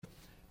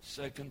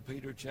2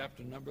 Peter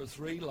chapter number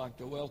 3. I'd like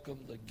to welcome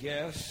the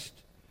guests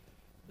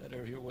that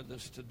are here with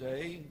us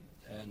today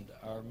and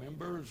our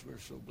members. We're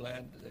so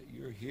glad that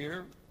you're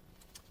here.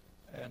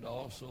 And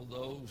also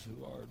those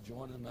who are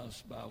joining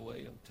us by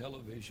way of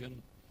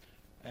television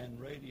and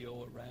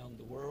radio around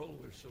the world.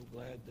 We're so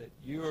glad that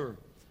you're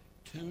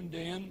tuned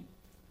in,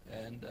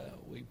 and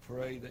we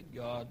pray that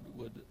God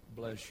would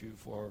bless you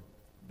for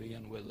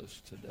being with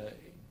us today.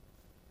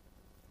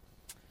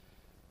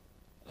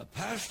 A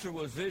pastor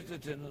was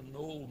visiting an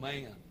old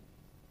man,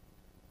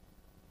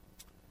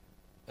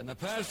 and the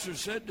pastor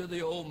said to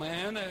the old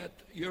man, "At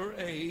your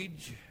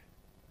age,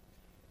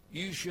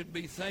 you should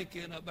be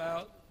thinking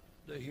about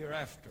the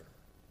hereafter."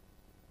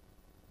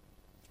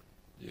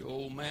 The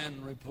old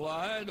man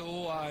replied,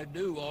 "Oh, I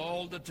do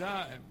all the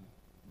time,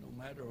 no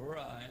matter where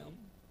I am.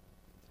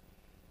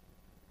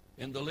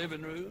 In the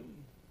living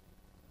room,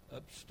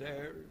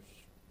 upstairs,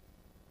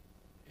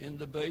 in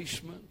the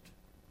basement,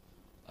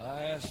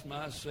 I ask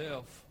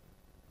myself,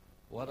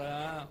 what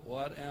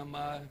am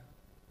I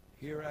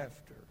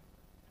hereafter?"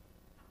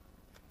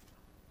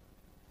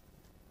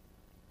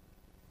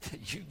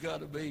 You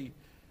got to be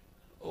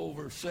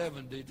over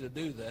 70 to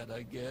do that,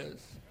 I guess.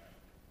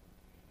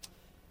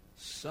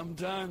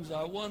 Sometimes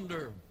I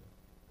wonder,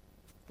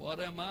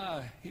 what am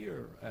I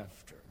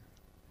hereafter?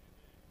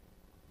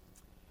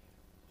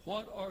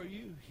 What are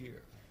you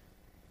here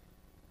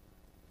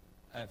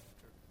after?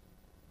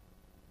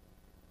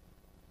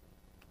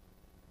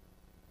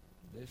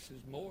 This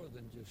is more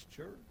than just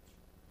church.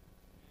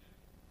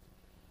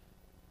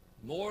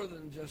 More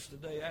than just the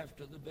day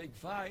after the big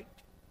fight.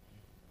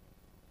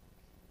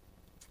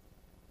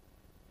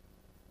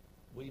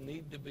 We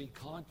need to be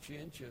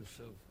conscientious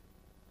of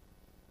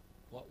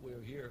what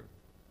we're here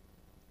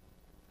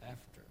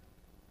after.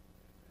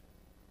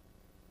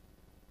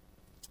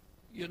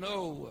 You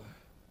know,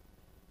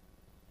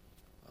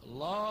 a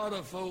lot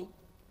of folk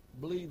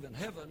believe in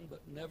heaven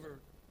but never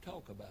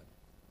talk about it.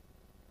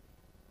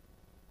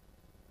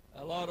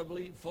 A lot of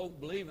folk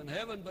believe in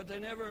heaven, but they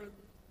never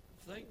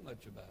think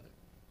much about it.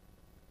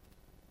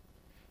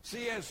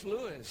 C.S.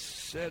 Lewis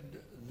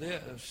said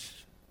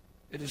this: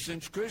 "It is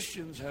since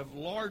Christians have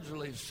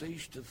largely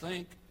ceased to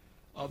think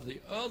of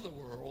the other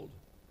world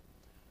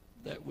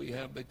that we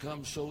have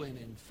become so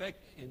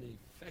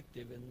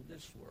ineffective in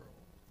this world."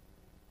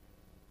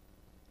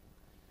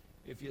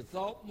 If you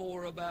thought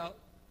more about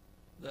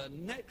the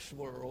next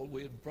world,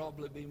 we'd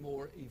probably be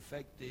more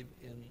effective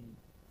in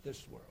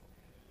this world.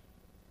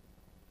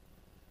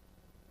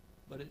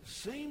 But it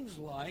seems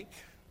like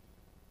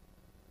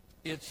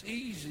it's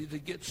easy to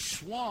get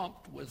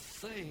swamped with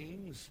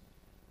things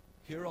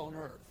here on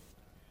earth.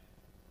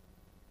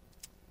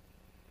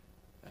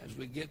 As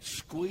we get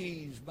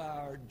squeezed by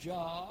our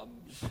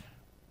jobs,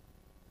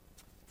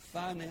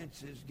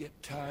 finances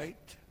get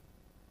tight,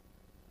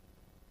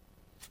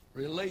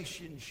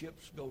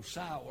 relationships go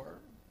sour.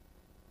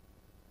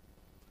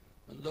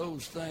 When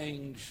those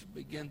things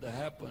begin to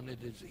happen,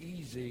 it is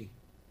easy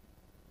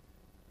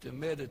to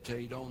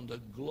meditate on the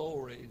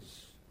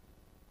glories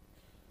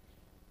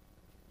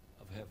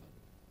of heaven.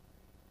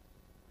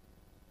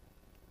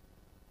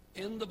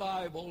 In the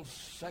Bible,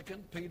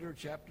 2 Peter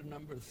chapter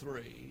number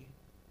 3,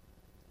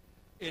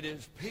 it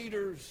is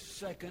Peter's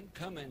second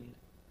coming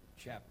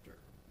chapter.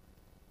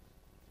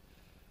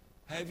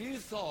 Have you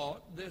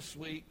thought this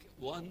week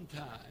one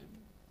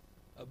time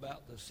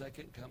about the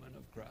second coming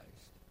of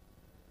Christ?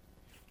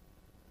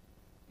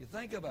 You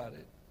think about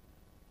it.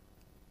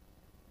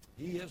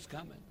 He is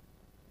coming.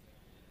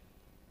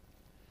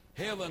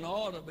 Heaven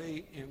ought to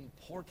be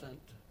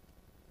important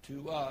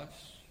to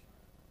us,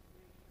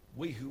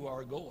 we who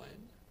are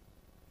going.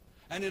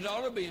 And it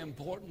ought to be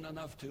important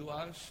enough to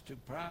us to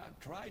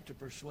try to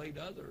persuade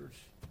others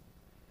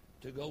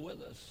to go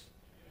with us.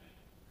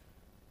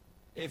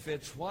 If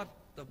it's what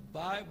the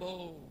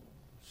Bible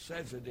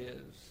says it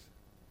is,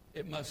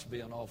 it must be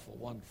an awful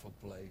wonderful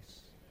place.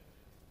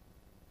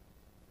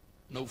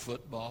 No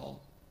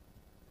football.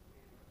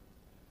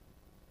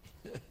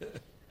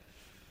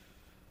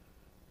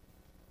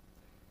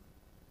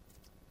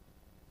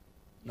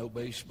 No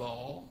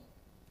baseball.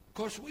 Of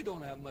course, we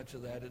don't have much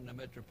of that in the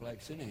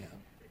Metroplex anyhow.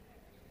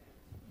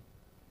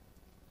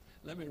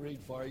 Let me read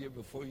for you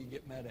before you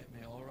get mad at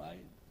me, all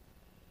right?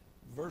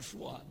 Verse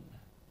 1,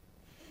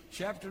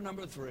 chapter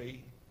number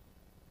 3,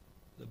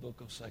 the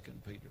book of 2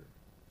 Peter.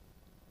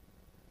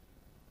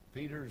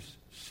 Peter's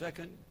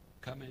second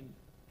coming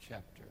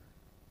chapter.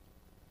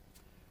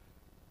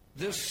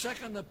 This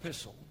second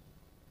epistle,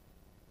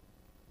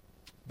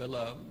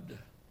 beloved,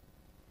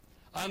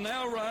 I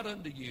now write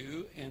unto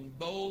you in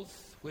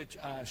both which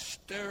I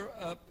stir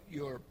up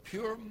your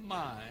pure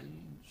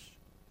minds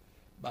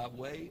by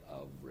way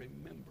of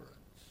remembrance.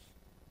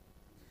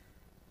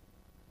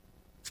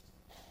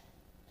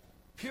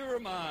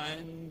 Pure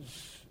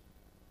minds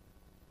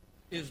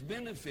is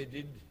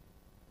benefited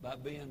by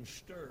being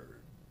stirred.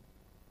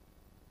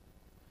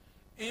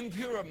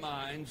 Impure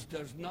minds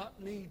does not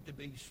need to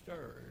be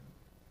stirred,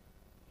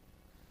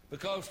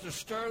 because to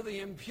stir the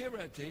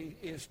impurity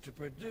is to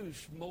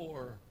produce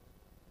more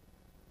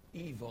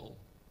evil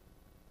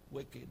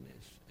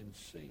wickedness and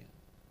sin.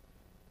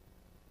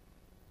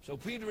 So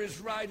Peter is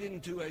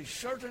writing to a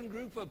certain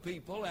group of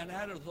people, and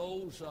out of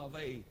those of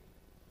a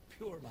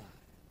pure mind.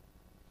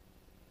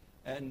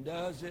 And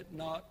does it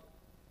not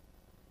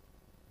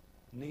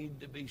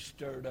need to be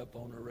stirred up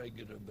on a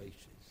regular basis?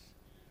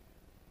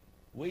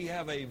 We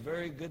have a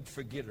very good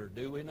forgetter,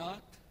 do we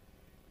not?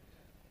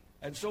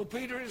 And so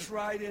Peter is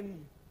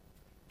writing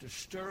to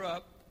stir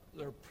up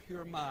their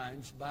pure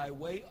minds by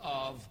way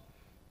of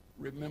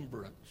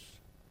remembrance,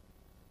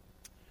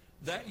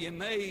 that you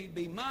may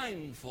be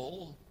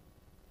mindful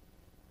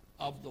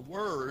of the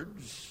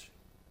words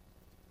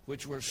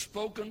which were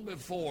spoken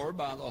before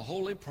by the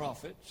holy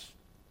prophets,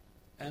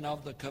 and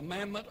of the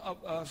commandment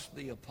of us,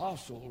 the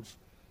apostles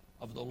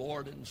of the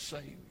Lord and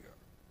Savior.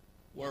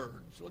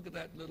 Words. Look at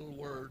that little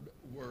word,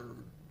 words,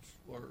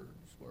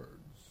 words, words.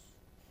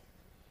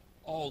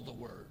 All the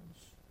words.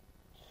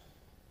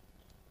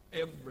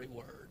 Every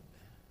word.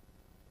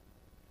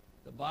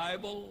 The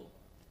Bible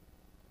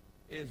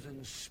is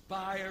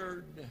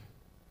inspired,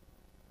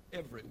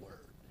 every word.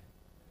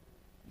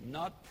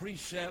 Not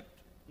precept,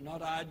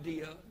 not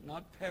idea,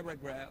 not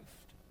paragraphed,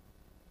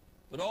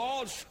 but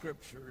all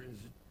Scripture is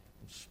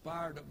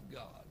inspired of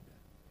God.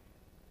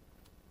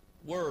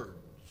 Words.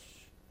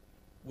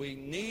 We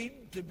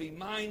need to be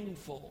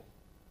mindful,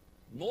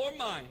 more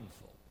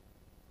mindful,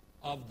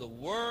 of the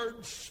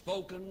words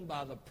spoken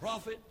by the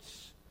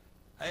prophets,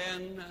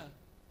 and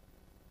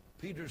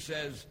Peter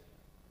says,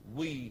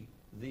 we,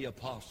 the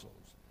apostles.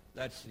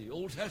 That's the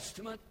Old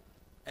Testament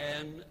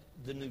and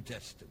the New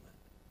Testament.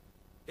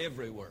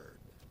 Every word.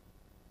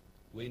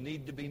 We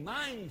need to be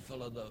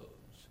mindful of those.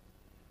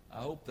 I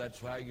hope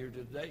that's why you're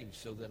today,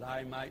 so that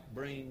I might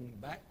bring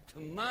back to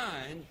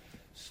mind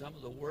some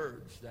of the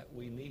words that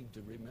we need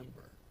to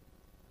remember.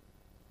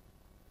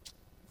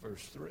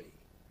 Verse 3.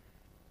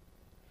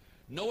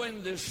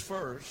 Knowing this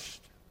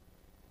first,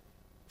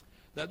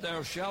 that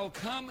there shall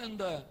come in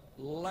the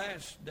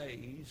last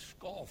days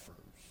scoffers,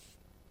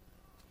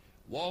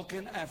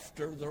 walking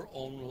after their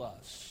own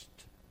lust,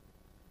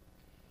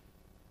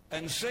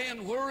 and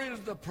saying, where is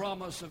the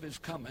promise of his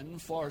coming?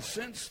 For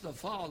since the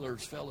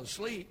fathers fell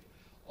asleep,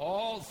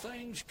 all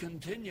things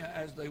continue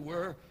as they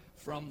were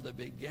from the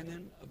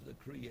beginning of the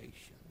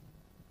creation.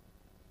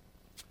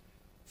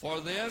 For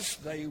this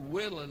they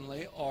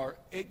willingly are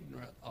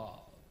ignorant of,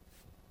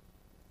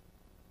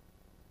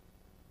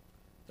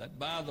 that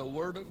by the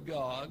word of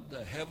God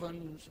the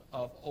heavens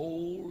of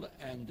old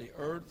and the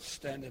earth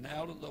standing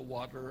out of the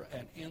water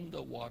and in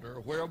the water,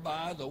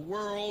 whereby the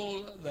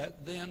world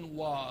that then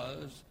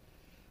was,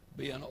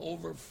 being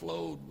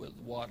overflowed with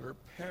water,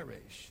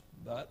 perished.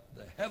 But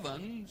the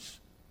heavens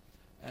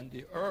and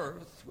the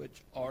earth,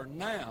 which are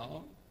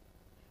now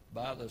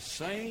by the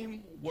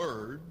same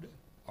word,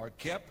 are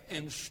kept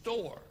in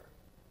store,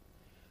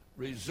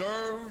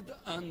 reserved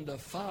unto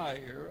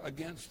fire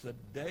against the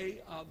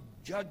day of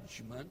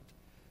judgment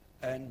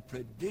and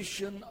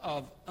perdition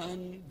of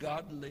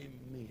ungodly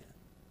men.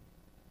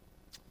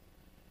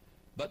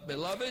 But,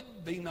 beloved,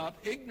 be not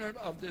ignorant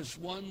of this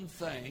one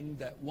thing,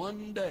 that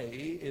one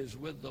day is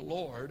with the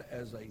Lord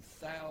as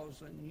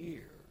 1,000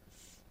 years,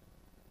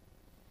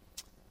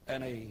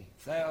 and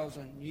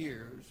 1,000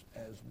 years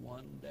as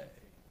one day.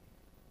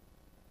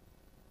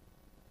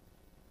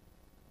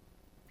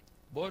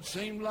 Boy, it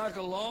seemed like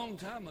a long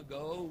time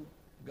ago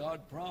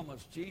God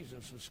promised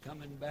Jesus was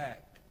coming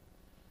back.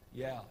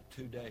 Yeah,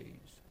 2 days.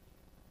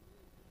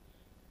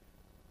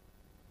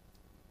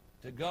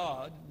 To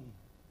God,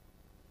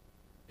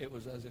 it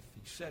was as if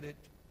he said it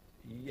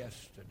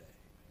yesterday.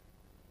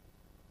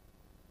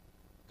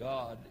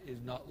 God is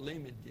not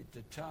limited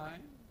to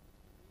time.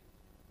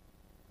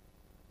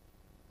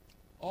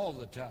 All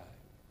the time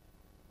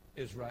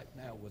is right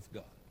now with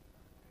God.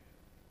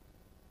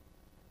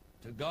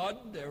 To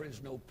God, there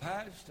is no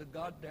past. To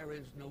God, there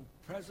is no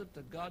present.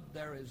 To God,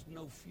 there is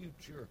no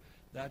future.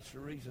 That's the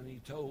reason he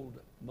told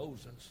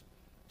Moses,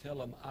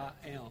 tell him, I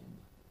am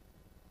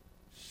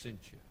sent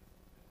you.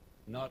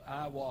 Not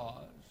I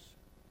was,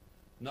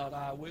 not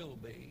I will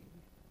be,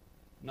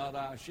 not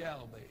I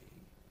shall be,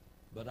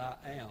 but I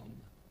am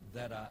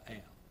that I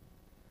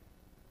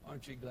am.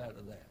 Aren't you glad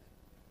of that?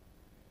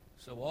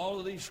 So all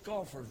of these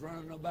scoffers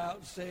running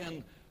about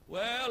saying,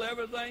 well,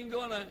 everything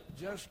going to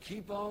just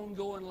keep on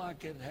going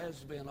like it has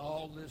been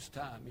all this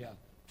time. Yeah,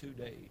 2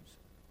 days.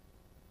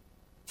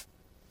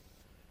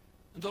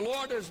 And the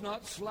Lord is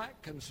not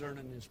slack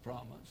concerning his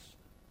promise,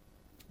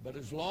 but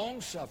is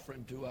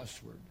long-suffering to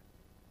usward,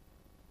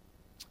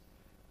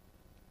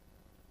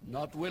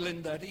 not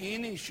willing that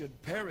any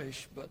should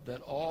perish, but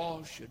that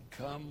all should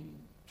come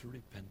to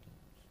repentance.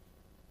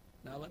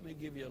 Now let me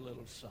give you a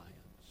little science.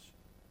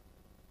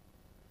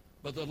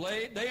 But the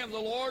day of the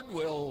Lord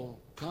will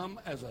come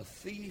as a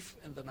thief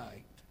in the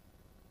night,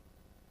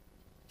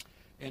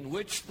 in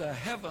which the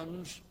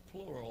heavens,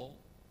 plural,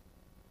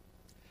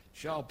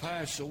 shall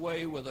pass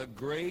away with a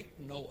great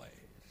noise,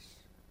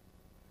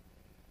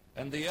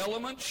 and the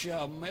elements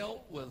shall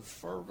melt with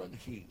fervent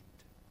heat.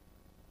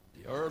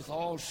 The earth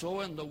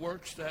also and the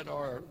works that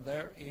are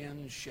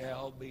therein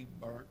shall be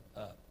burnt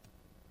up.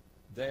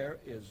 there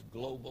is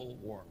global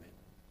warming.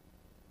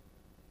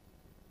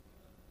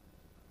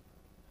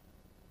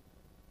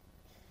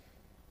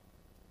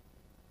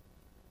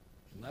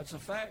 And that's a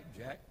fact,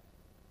 Jack.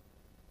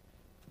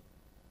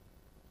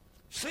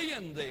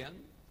 Seeing then,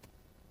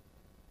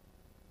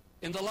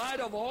 in the light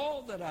of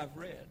all that I've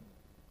read,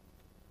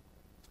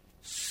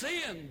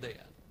 seeing then,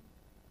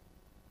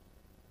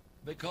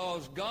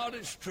 because God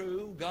is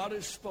true, God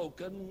has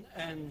spoken,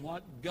 and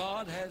what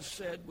God has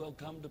said will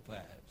come to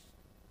pass.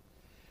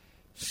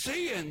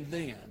 Seeing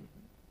then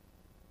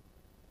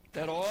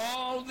that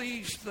all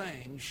these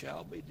things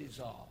shall be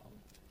dissolved,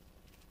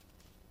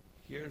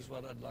 here's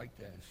what I'd like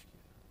to ask you.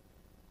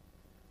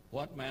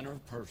 What manner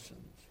of persons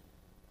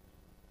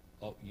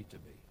ought ye to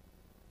be?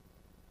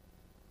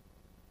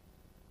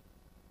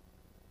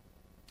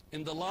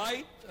 In the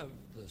light of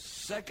the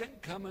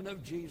second coming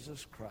of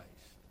Jesus Christ,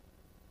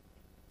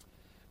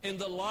 in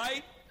the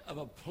light of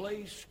a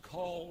place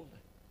called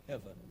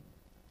heaven,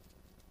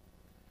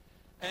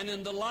 and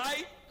in the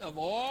light of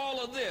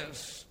all of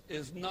this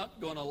is not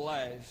going to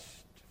last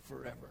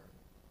forever,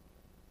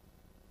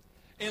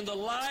 in the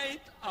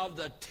light of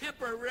the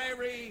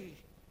temporary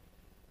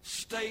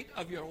state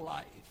of your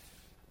life,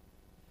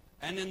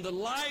 and in the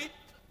light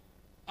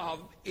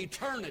of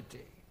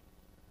eternity,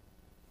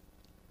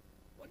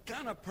 what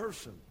kind of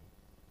person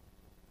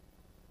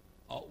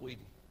ought we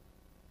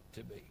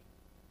to be?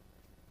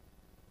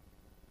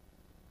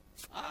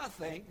 I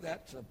think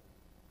that's a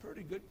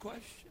pretty good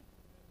question.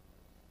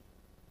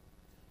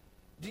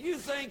 Do you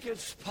think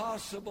it's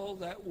possible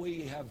that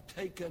we have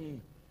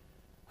taken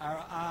our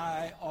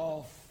eye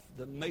off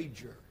the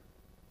major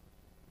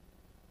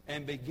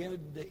and begin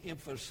to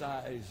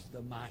emphasize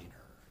the minor?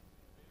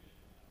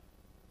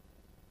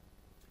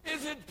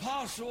 Is it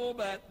possible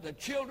that the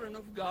children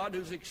of God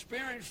who's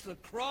experienced the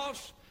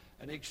cross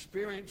and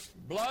experienced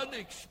blood,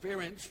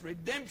 experienced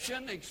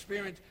redemption,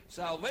 experienced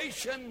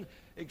salvation,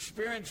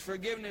 experienced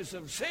forgiveness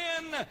of sin,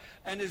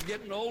 and is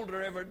getting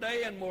older every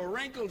day and more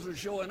wrinkles are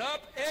showing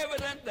up,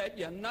 evident that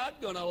you're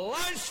not going to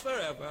last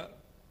forever?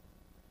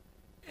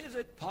 Is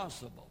it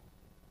possible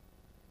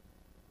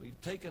we've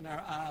taken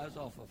our eyes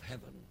off of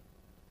heaven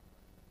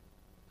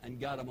and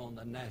got them on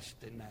the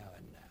nasty now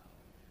and now?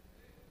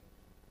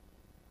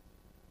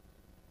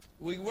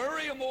 We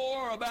worry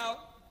more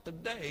about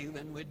today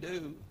than we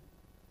do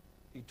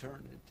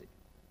eternity.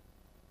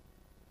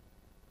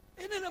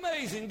 Isn't it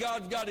amazing?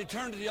 God's got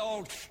eternity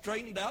all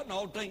straightened out and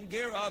all taken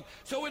care of,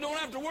 so we don't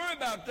have to worry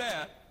about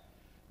that.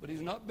 But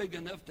he's not big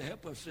enough to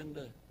help us in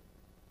the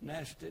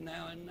nasty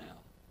now and now.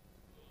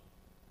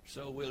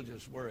 So we'll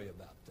just worry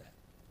about that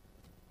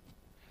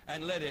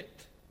and let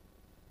it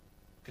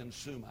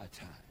consume our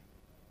time.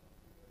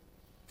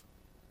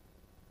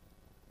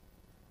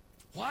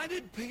 Why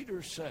did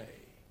Peter say,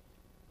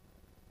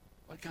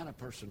 what kind of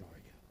person are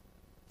you?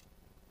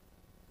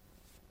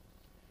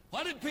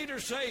 Why did Peter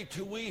say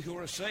to we who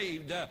are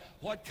saved,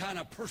 what kind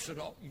of person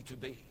ought you to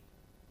be?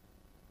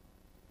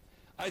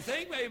 I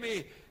think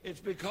maybe it's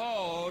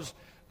because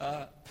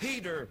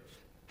Peter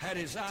had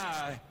his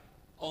eye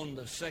on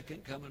the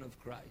second coming of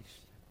Christ.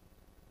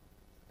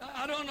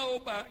 I don't know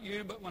about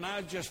you, but when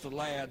I was just a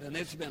lad, and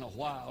it's been a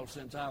while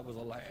since I was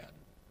a lad.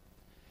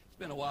 It's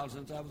been a while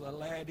since I was a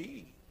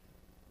laddie.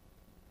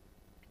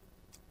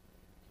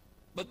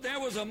 But there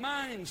was a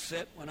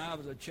mindset when I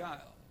was a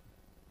child.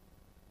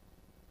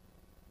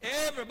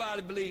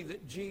 Everybody believed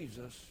that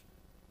Jesus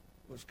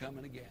was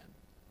coming again.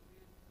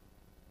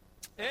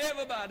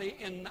 Everybody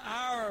in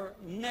our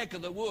neck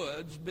of the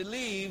woods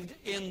believed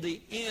in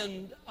the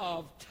end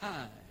of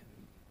time.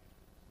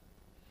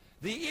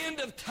 The end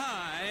of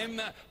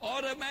time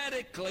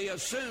automatically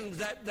assumes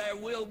that there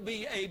will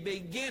be a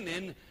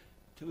beginning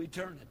to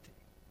eternity.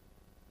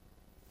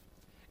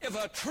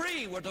 If a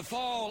tree were to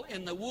fall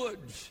in the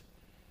woods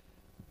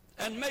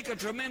and make a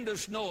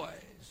tremendous noise,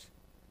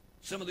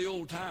 some of the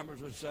old-timers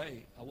would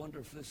say, I wonder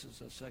if this is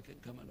the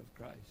second coming of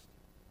Christ.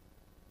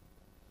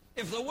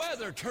 If the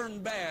weather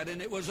turned bad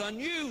and it was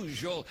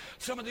unusual,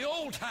 some of the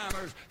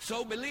old-timers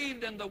so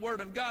believed in the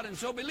Word of God and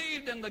so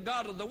believed in the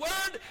God of the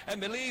Word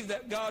and believed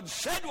that God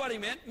said what he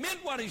meant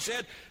what he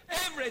said.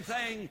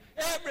 Everything,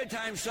 every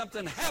time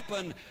something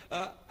happened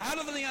out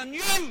of the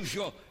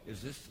unusual,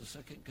 is this the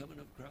second coming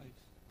of Christ?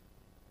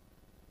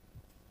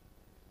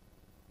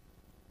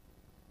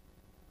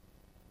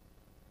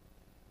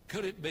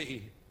 Could it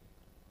be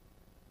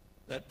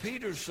that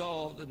Peter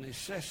saw the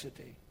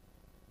necessity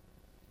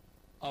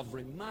of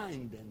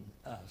reminding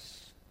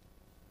us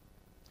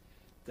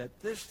that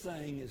this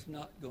thing is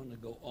not going to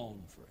go on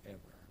forever?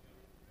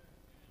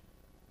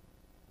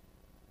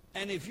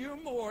 And if you're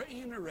more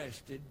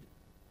interested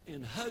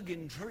in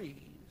hugging trees,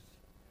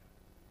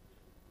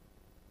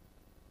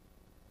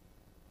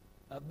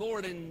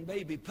 aborting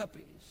baby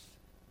puppies,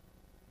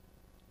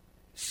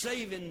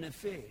 saving the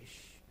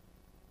fish,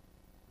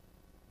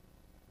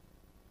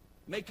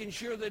 making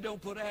sure they don't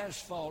put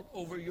asphalt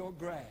over your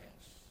grass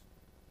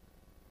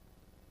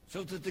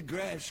so that the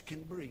grass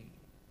can breathe.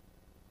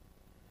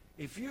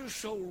 If you're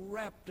so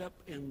wrapped up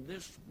in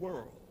this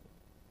world,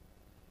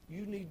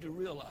 you need to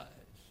realize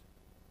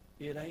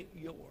It ain't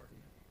yours.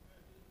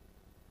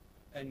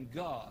 And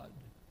God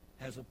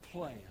has a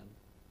plan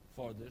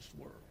for this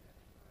world.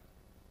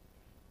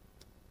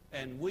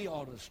 And we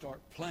ought to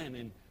start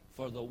planning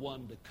for the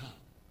one to come.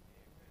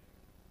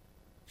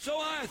 So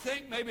I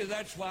think maybe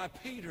that's why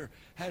Peter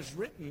has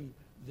written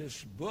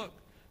this book.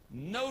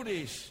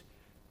 Notice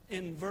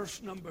in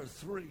verse number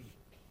 3,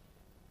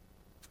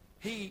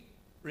 he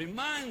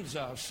reminds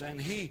us and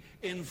he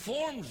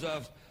informs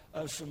us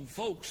of some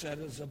folks that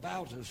is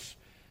about us.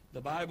 The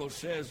Bible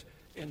says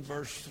in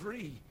verse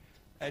 3,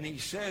 and he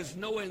says,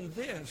 knowing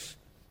this,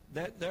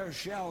 that there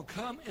shall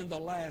come in the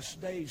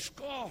last days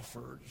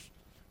scoffers,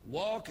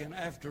 walking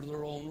after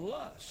their own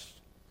lust.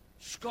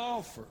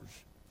 Scoffers,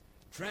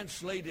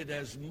 translated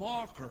as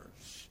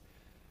mockers,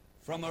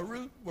 from a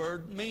root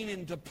word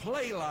meaning to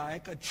play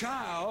like a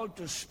child,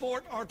 to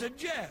sport or to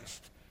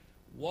jest,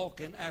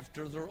 walking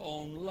after their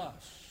own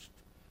lust.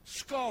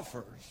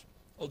 Scoffers.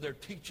 Oh, they're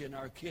teaching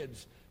our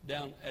kids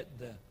down at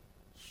the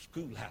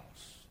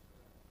schoolhouse.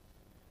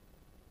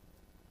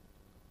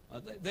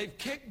 They've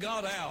kicked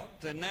God out,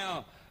 and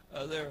now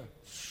they're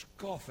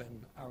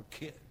scoffing our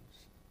kids.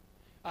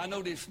 I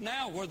notice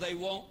now where they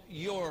want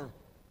your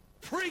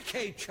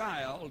pre-K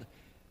child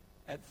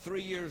at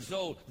 3 years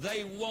old.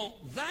 They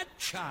want that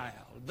child.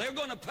 They're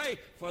going to pay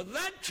for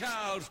that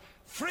child's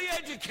free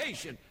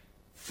education.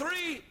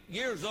 3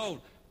 years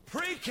old.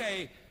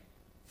 Pre-K,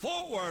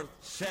 Fort Worth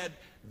said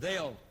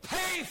they'll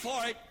pay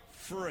for it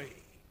free.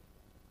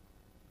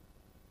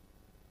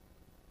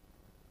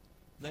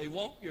 They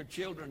want your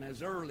children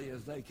as early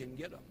as they can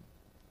get them.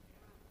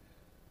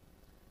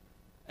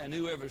 And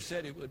whoever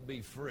said it would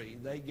be free,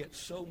 they get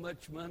so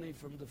much money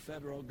from the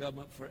federal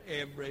government for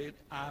every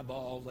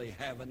eyeball they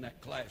have in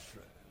that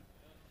classroom.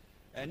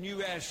 And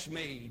you ask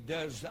me,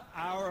 does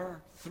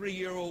our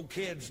 3-year-old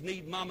kids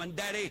need mom and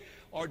daddy,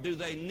 or do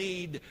they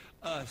need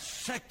a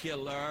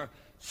secular,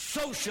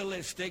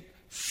 socialistic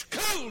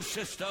school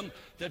system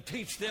to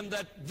teach them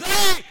that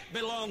they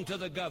belong to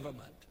the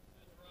government?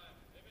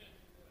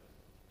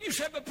 You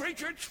said, but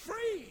preacher, it's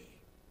free.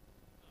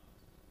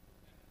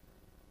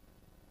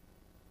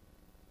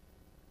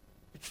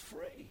 It's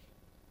free.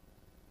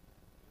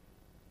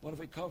 What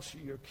if it costs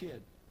you your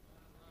kid?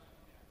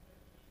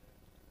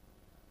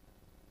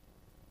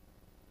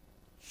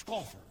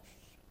 Scoffers.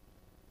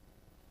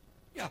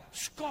 Yeah,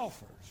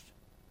 scoffers.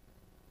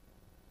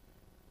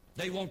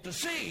 They want to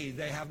see,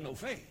 they have no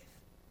faith.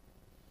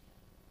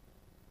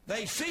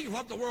 They see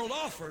what the world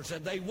offers,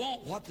 and they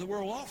want what the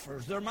world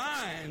offers. Their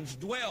minds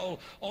dwell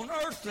on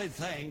earthly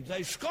things.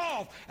 They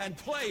scoff and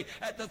play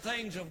at the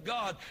things of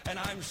God. And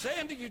I'm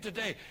saying to you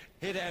today,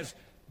 it has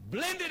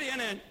blended in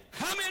and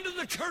come into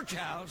the church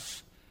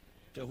house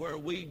to where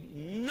we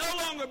no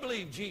longer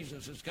believe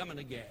Jesus is coming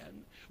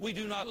again. We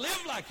do not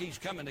live like he's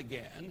coming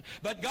again.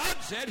 But God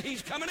said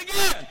he's coming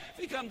again.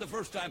 If he comes the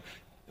first time,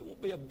 it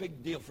won't be a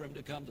big deal for him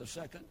to come the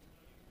second.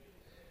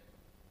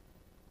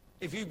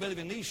 If you believe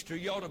in Easter,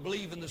 you ought to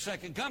believe in the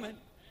second coming.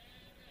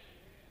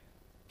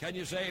 Can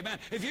you say amen?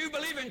 If you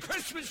believe in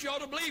Christmas, you ought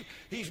to believe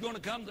he's going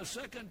to come the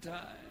second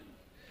time.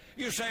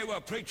 You say,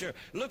 well, preacher,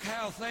 look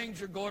how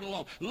things are going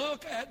along.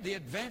 Look at the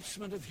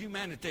advancement of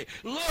humanity.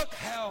 Look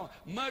how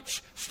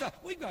much stuff.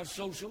 We've got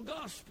social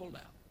gospel now.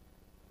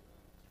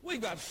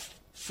 We've got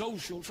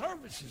social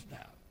services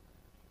now.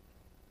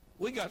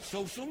 We've got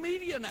social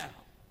media now.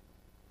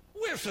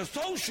 We're so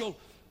social,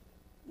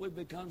 we've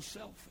become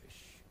selfish.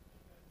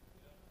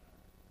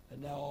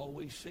 And now all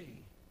we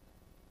see,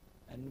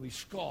 and we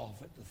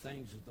scoff at the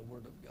things of the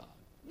Word of God.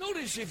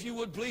 Notice, if you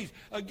would please,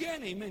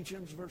 again he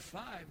mentions verse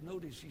 5.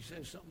 Notice he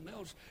says something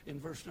else in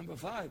verse number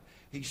 5.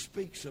 He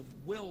speaks of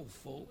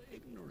willful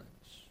ignorance.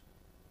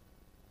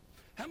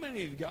 How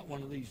many of you got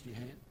one of these in your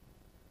hand?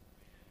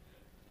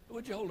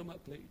 Would you hold them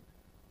up, please?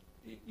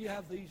 You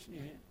have these in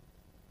your hand?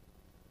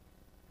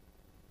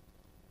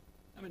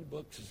 How many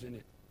books is in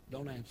it?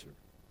 Don't answer.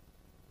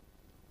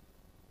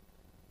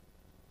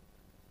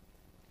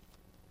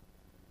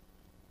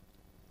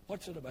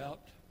 What's it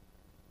about?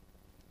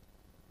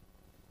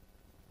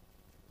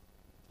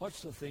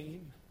 What's the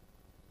theme?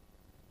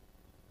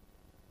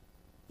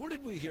 Where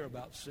did we hear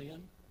about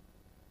sin?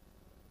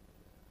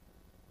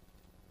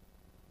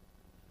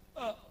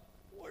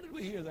 Where did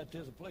we hear that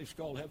there's a place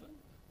called heaven?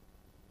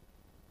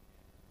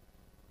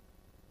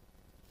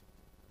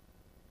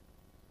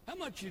 How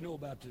much you know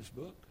about this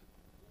book?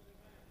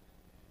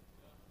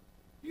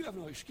 You have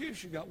no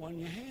excuse. You got one in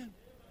your hand.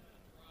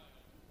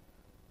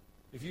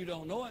 If you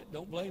don't know it,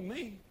 don't blame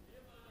me.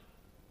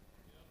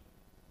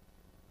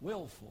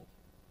 Willful.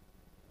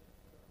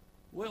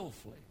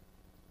 Willfully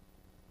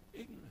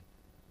ignorant.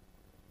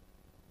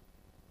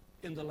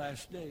 In the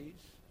last days,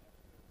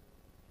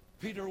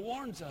 Peter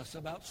warns us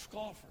about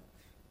scoffers.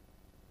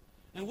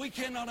 And we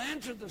cannot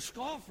answer the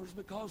scoffers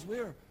because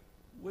we're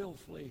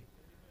willfully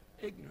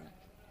ignorant.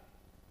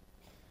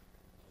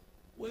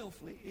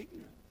 Willfully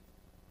ignorant.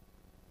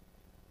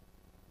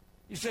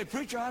 You say,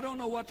 preacher, I don't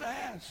know what to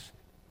ask.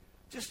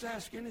 Just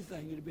ask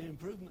anything. It'll be an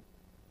improvement.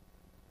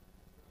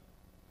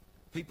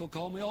 People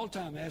call me all the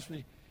time, ask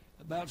me,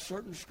 about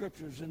certain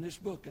scriptures in this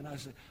book, and I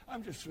said,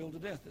 I'm just thrilled to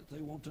death that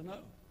they want to know.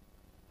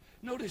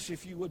 Notice,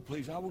 if you would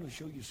please, I want to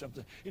show you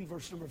something in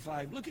verse number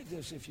 5. Look at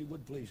this, if you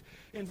would please.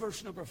 In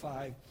verse number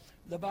 5,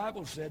 the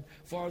Bible said,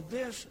 for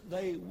this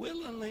they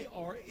willingly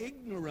are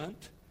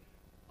ignorant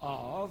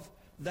of,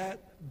 that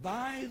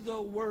by the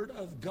word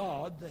of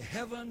God the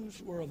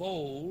heavens were of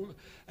old,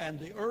 and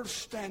the earth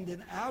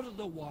standing out of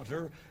the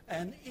water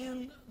and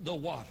in the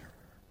water.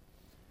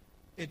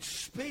 It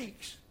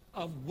speaks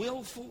of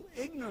willful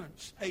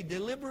ignorance, a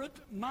deliberate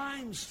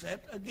mindset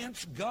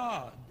against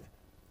God.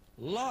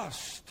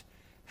 Lust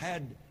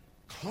had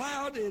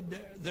clouded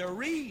their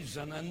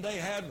reason, and they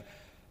had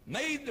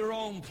made their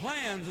own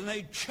plans, and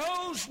they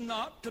chose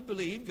not to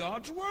believe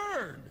God's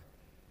word.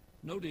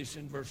 Notice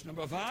in verse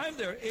number 5,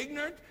 they're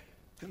ignorant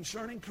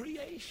concerning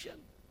creation.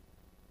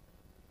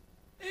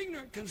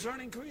 Ignorant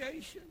concerning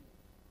creation.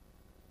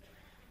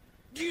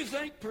 Do you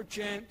think,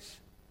 perchance,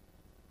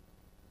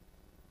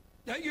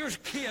 that your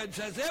kids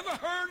has ever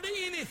heard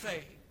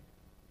anything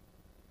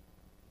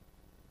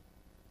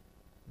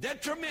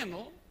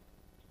detrimental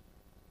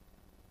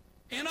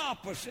and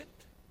opposite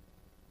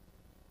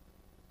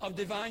of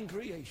divine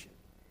creation?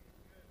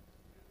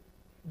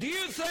 Do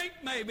you think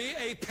maybe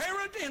a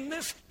parent in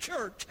this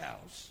church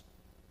house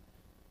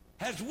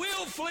has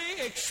willfully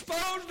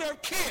exposed their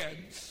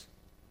kids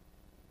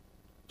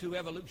to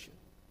evolution?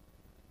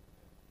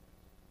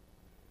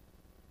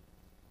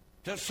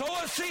 To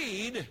sow a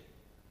seed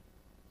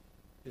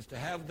is to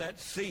have that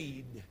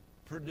seed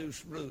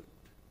produce root.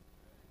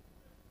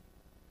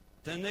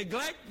 To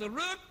neglect the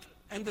root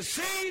and the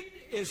seed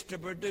is to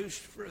produce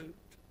fruit.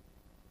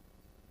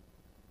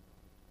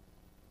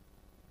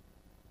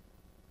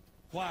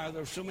 Why are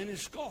there so many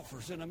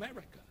scoffers in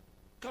America?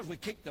 Because we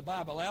kicked the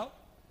Bible out,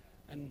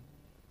 and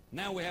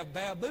now we have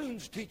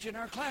baboons teaching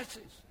our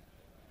classes.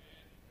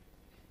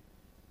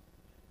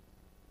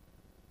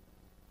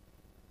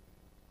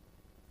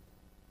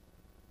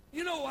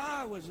 You know,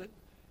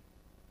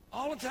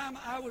 all the time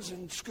I was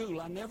in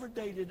school, I never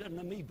dated an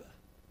amoeba.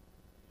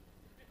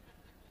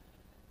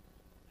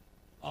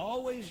 I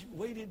always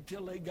waited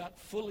till they got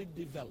fully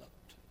developed.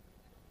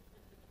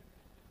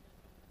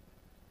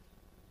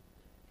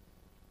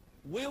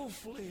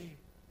 Willfully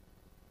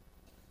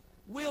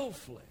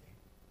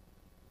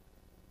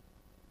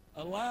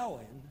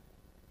allowing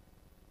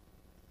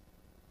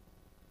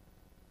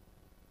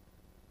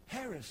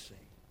heresy.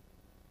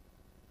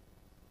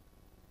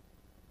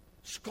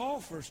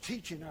 Scoffers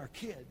teaching our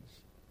kids.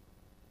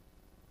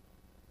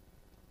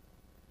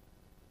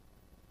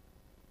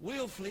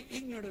 Willfully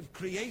ignorant of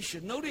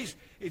creation. Notice,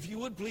 if you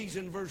would please,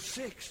 in verse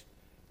 6,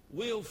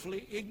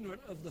 willfully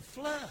ignorant of the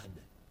flood.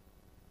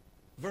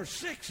 Verse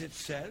 6, it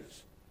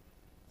says,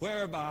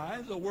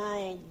 whereby the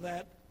world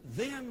that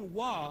then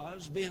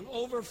was, being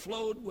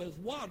overflowed with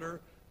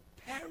water,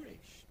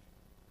 perished.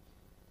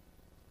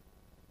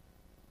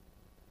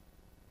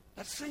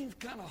 That seems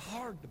kind of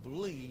hard to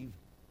believe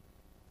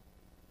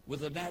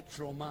with a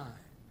natural mind.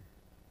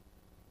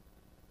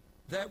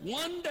 That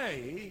one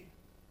day,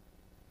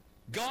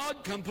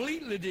 God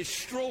completely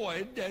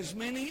destroyed as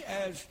many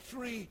as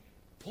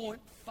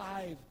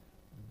 3.5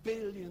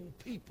 billion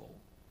people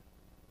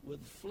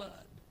with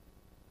flood.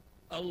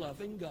 A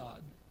loving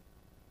God,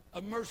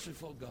 a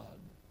merciful God,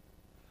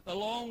 a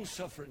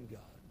long-suffering God,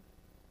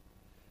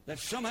 that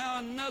somehow or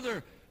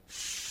another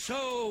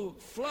so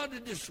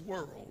flooded this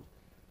world.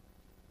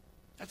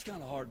 That's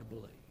kind of hard to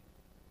believe.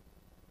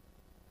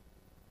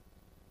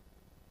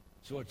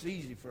 So it's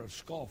easy for a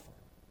scoffer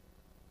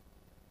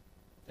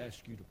to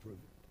ask you to prove it.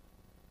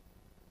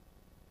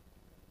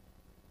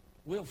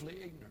 Willfully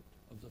ignorant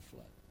of the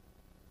flood.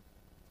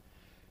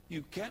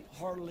 You can't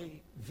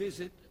hardly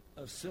visit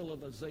a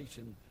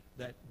civilization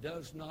that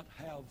does not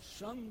have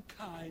some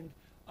kind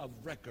of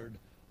record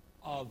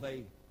of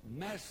a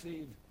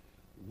massive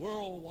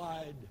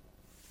worldwide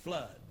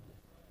flood.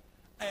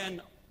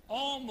 And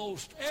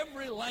almost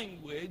every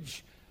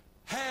language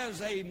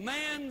has a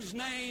man's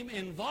name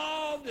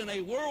involved in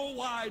a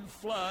worldwide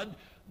flood,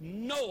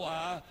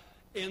 Noah,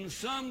 in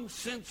some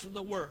sense of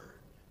the word.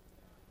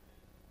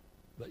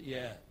 But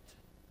yet,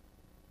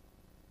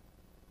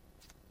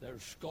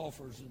 there's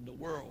scoffers in the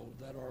world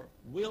that are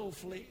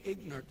willfully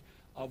ignorant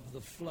of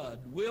the flood,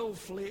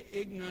 willfully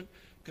ignorant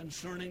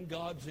concerning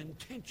God's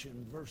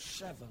intention. Verse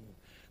 7,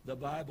 the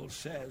Bible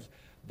says,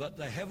 but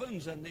the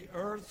heavens and the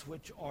earth,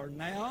 which are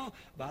now,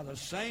 by the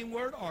same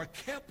word, are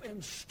kept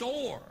in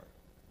store,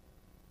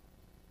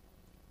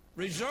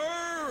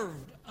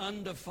 reserved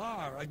unto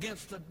fire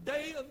against the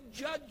day of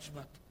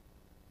judgment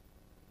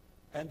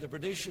and the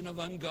perdition of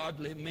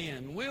ungodly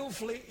men.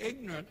 Willfully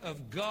ignorant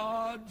of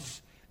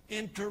God's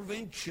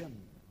intervention.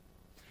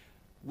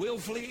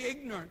 Willfully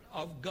ignorant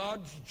of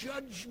God's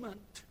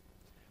judgment.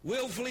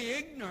 Willfully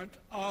ignorant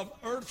of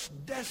earth's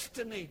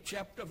destiny.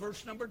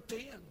 Verse number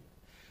 10.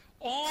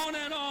 On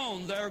and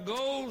on. There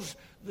goes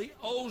the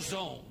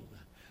ozone.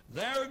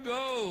 There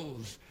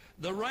goes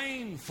the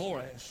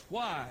rainforest.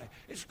 Why?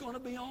 It's going to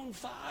be on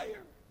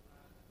fire.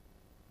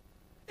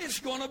 It's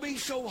going to be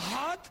so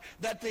hot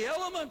that the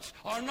elements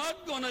are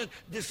not going to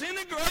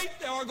disintegrate.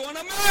 They are going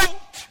to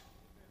melt.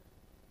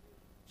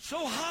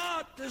 So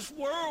hot, this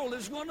world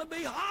is going to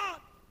be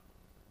hot.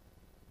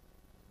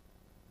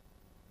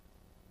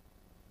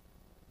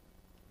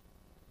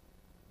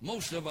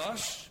 Most of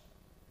us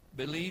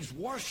believes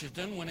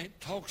Washington when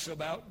it talks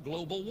about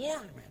global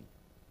warming.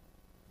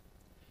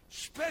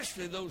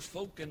 Especially those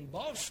folk in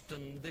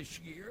Boston this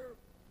year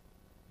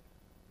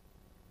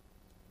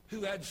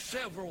who had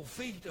several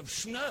feet of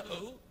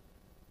snow.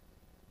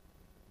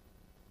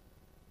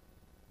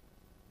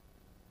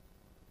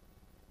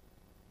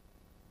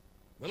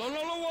 Well, I don't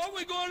know what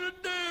we're going to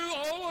do.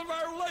 All of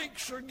our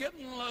lakes are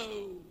getting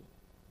low.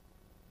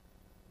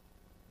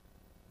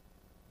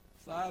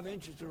 5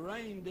 inches of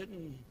rain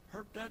didn't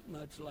hurt that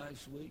much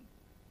last week.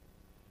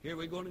 Here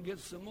we're going to get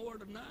some more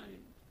tonight.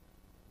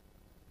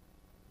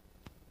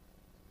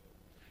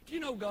 Do you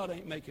know God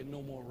ain't making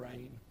no more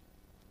rain?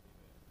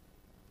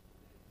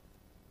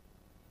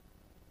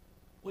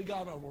 We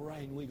got all the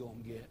rain we're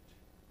going to get.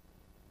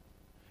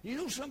 You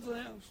know something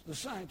else? The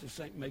scientists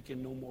ain't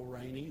making no more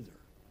rain either.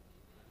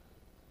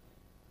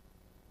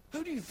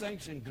 Who do you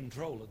think's in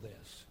control of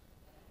this?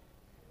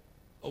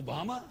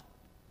 Obama?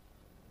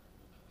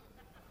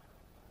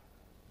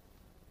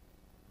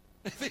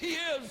 If he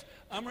is,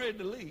 I'm ready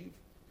to leave.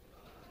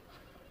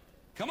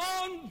 Come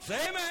on, say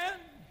amen.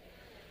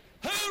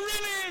 Who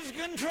really is in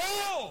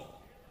control?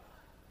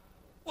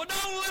 Well,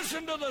 don't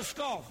listen to the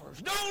scoffers.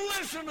 Don't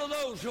listen to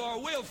those who are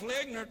willfully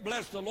ignorant,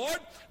 bless the Lord.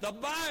 The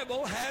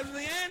Bible has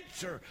the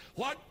answer.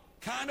 What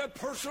kind of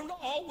person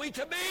ought we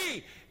to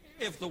be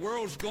if the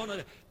world's going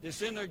to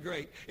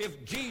disintegrate,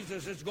 if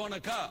Jesus is going to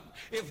come,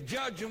 if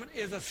judgment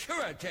is a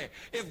surety,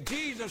 if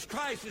Jesus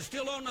Christ is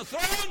still on the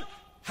throne?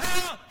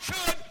 How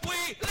should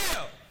we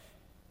live?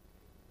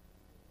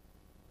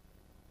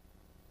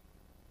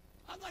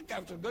 I think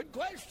that's a good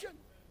question.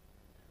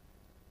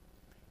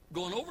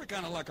 Going over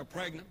kind of like a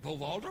pregnant pole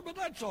vaulter, but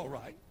that's all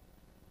right.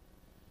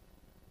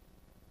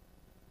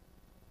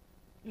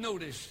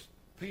 Notice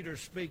Peter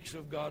speaks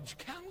of God's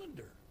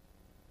calendar.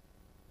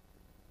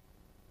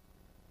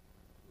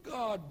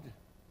 God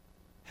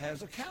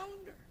has a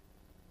calendar.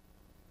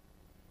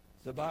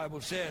 The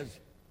Bible says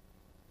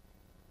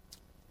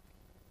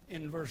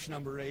in verse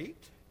number 8,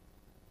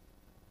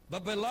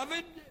 but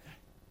beloved,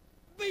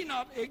 be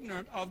not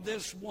ignorant of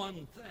this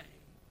one thing.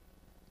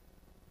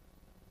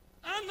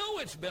 I know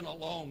it's been a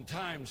long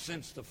time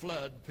since the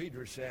flood,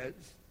 Peter says.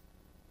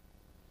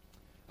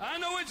 I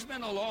know it's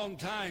been a long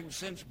time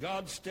since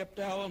God stepped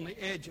out on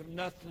the edge of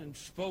nothing and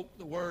spoke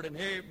the word and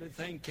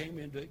everything came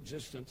into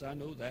existence. I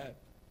know that.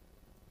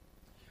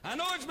 I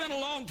know it's been a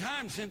long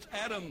time since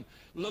Adam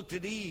looked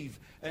at Eve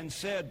and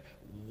said,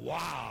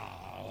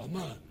 wow,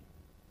 man.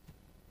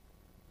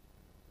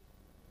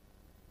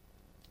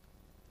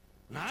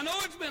 And I know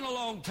it's been a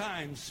long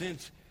time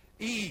since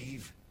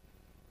Eve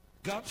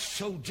got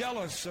so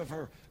jealous of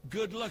her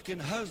good-looking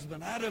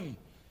husband, Adam,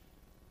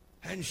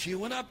 and she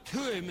went up to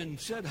him and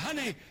said,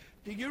 honey,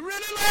 do you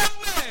really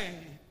love me?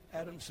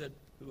 Adam said,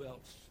 who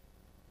else?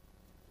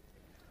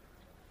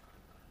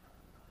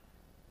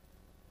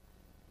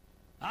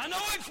 I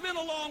know it's been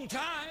a long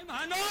time.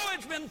 I know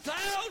it's been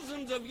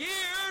thousands of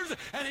years,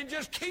 and it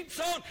just keeps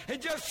on.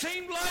 It just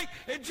seemed like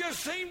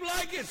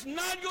it's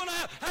not going to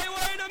happen. Hey,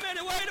 wait a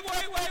minute,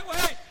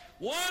 wait.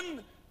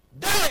 One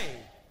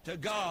day to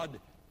God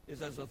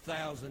is as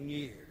 1,000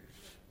 years.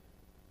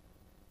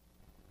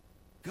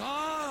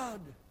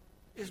 God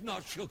is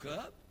not shook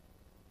up.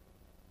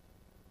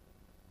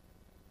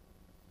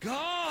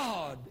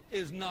 God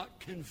is not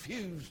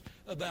confused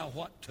about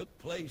what took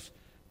place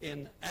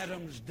in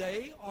Adam's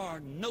day or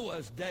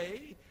Noah's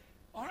day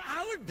or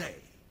our day.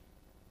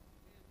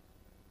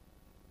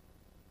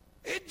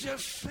 It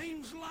just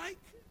seems like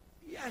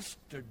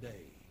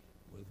yesterday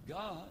with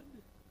God.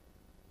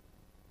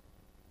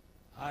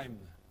 I'm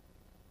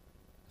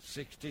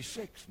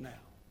 66 now.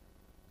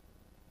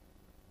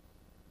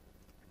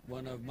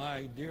 One of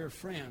my dear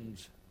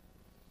friends,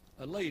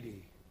 a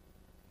lady,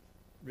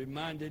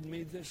 reminded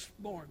me this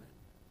morning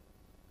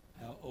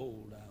how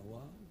old I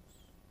was.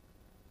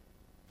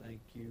 Thank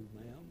you,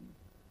 ma'am.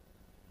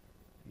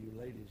 You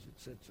ladies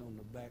that sits on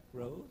the back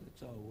row,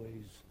 that's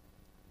always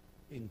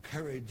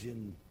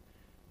encouraging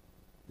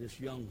this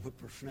young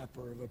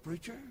whippersnapper of a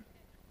preacher.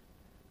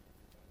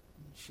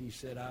 She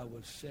said I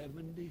was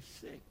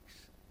 76.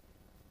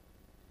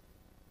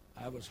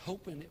 I was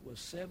hoping it was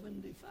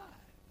 75.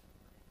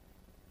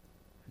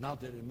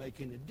 Not that it'd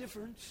make any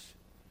difference.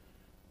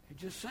 It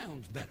just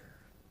sounds better.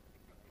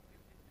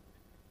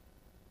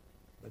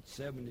 But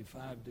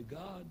 75 to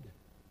God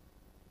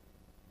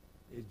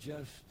is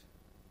just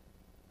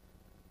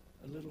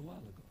a little while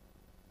ago.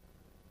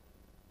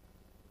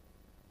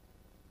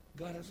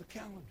 God has a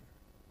calendar.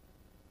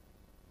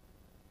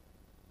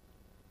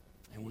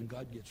 And when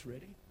God gets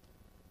ready,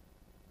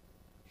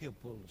 he'll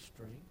pull the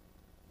string.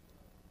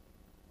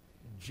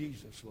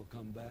 Jesus will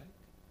come back.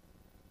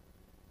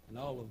 And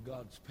all of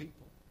God's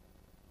people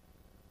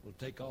will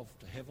take off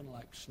to heaven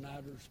like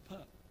Snyder's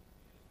pup.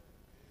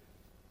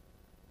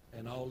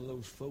 And all of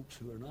those folks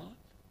who are not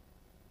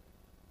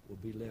will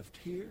be left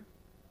here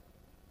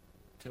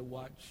to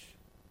watch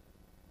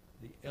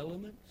the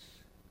elements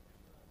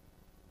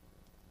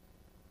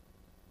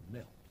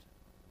melt.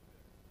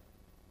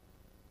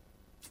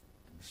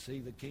 And see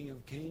the King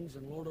of Kings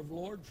and Lord of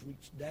Lords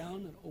reach down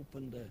and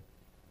open the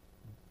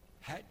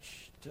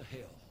hatch to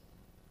hell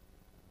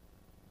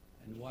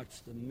and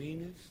watch the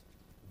meanest,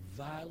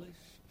 vilest,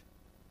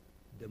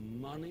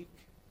 demonic,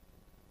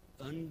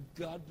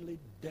 ungodly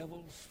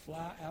devils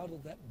fly out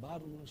of that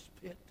bottomless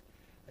pit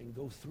and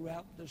go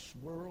throughout this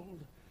world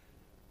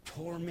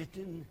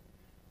tormenting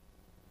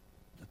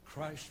the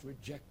Christ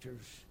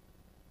rejectors.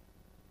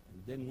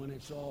 And then when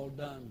it's all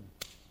done,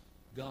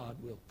 God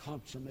will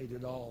consummate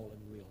it all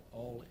and we'll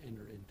all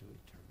enter into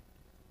eternity.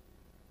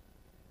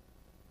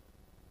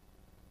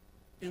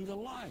 In the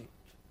light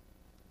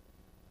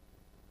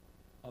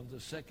of the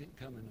second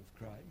coming of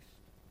Christ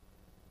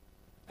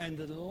and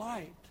the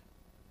light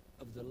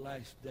of the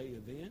last day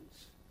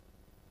events,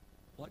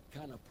 what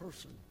kind of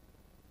person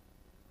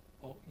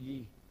ought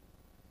ye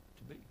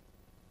to be?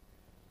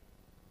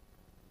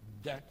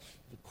 That's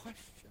the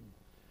question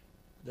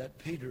that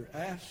Peter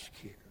asked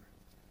here.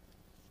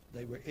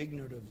 They were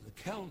ignorant of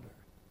the calendar.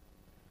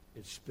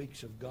 It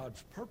speaks of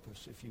God's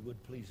purpose, if you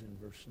would please, in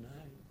verse 9.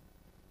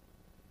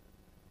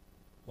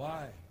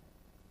 Why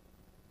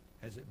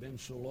has it been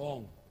so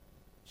long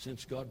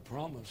since God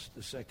promised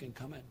the second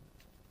coming?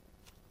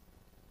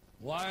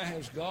 Why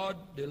has God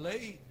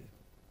delayed?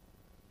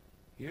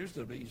 Here's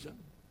the reason.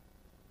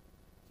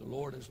 The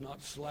Lord is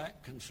not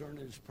slack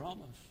concerning his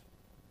promise,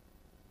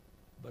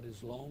 but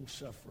is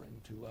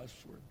long-suffering to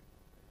usward.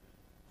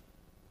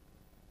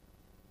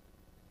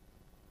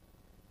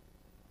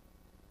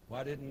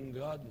 Why didn't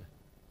God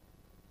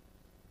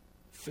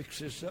fix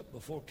this up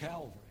before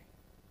Calvary?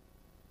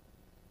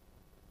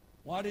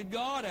 Why did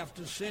God have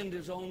to send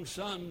his own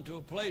son to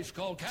a place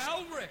called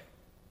Calvary?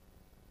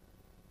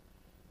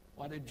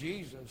 Why did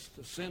Jesus,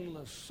 the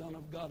sinless Son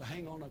of God,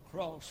 hang on a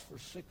cross for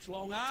 6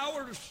 long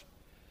hours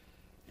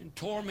in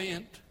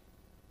torment,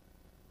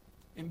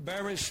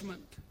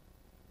 embarrassment,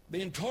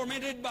 being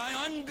tormented by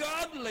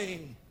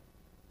ungodly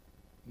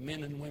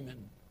men and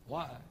women?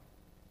 Why?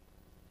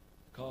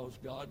 Because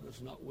God was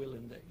not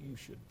willing that you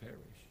should perish.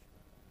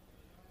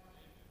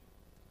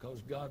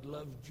 Because God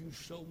loved you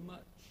so much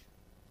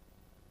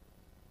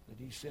that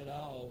he said,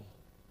 I'll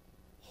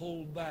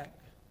hold back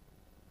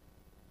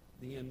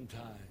the end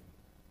time.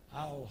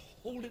 I'll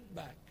hold it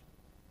back,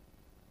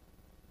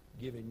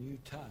 giving you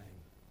time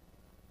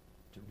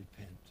to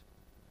repent.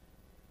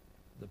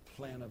 The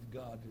plan of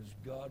God is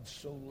God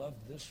so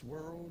loved this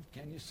world.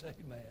 Can you say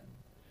amen?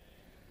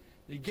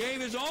 He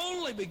gave his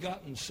only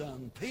begotten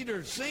Son.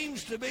 Peter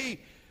seems to be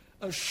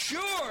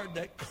assured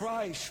that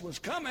Christ was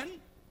coming.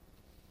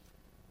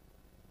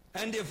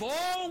 And if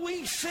all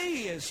we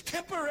see is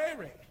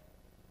temporary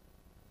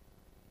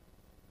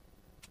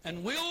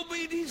and will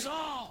be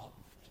dissolved,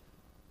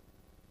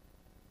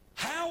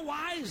 how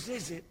wise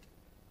is it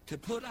to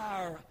put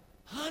our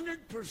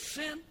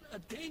 100%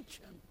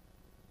 attention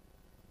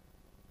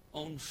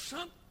on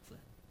something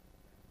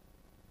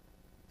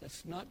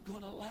that's not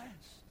going to last?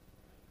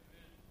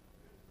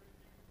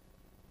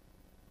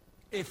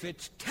 If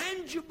it's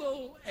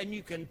tangible and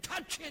you can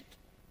touch it,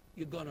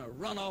 you're going to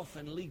run off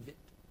and leave it.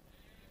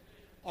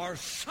 Or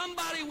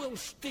somebody will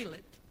steal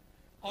it.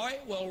 Or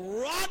it will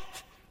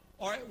rot.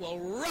 Or it will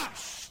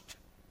rust.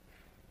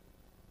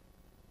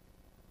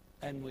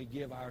 And we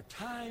give our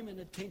time and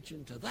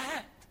attention to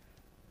that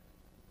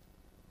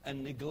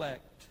and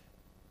neglect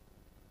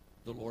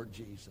the Lord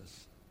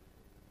Jesus,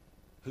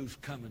 who's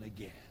coming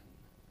again.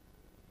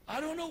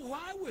 I don't know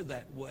why we're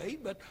that way,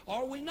 but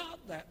are we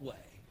not that way?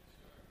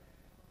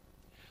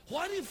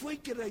 What if we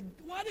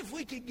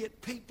could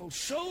get people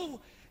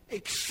so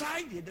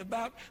excited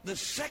about the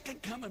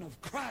second coming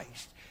of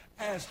Christ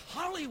as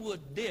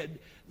Hollywood did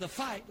the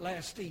fight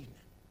last evening?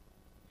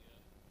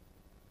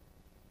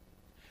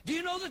 Do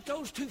you know that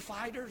those two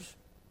fighters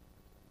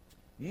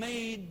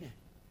made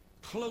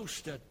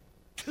close to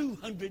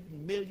 $200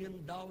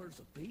 million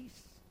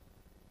apiece?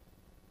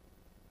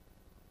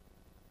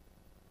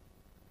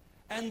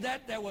 And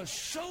that there was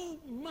so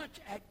much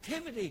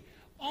activity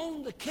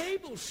on the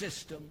cable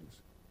systems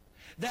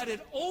that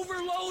it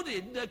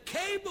overloaded the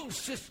cable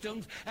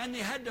systems, and they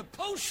had to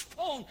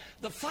postpone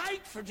the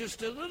fight for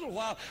just a little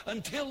while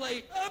until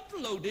they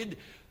uploaded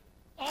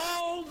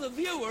all the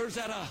viewers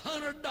at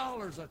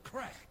 $100 a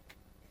crack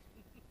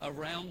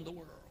around the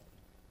world.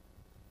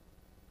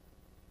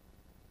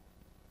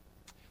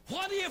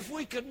 What if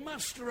we could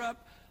muster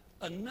up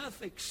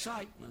enough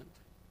excitement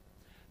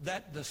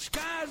that the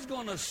sky's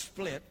going to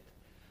split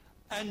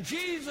and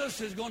Jesus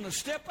is going to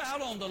step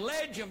out on the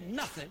ledge of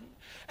nothing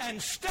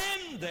and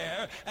stand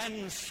there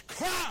and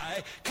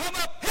cry, "Come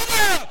up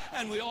hither!"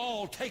 and we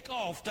all take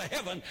off to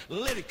heaven,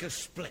 lick a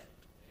split.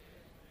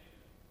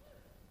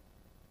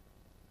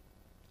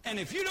 And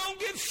if you don't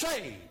get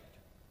saved,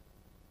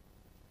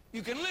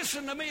 you can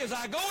listen to me as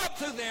I go up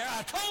through there.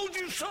 I told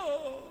you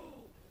so.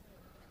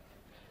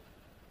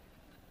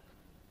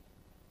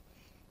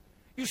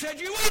 You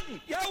said you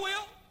wouldn't. Yeah, I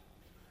will.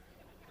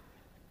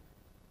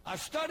 I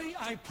study,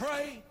 I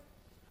pray,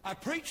 I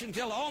preach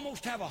until I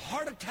almost have a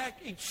heart attack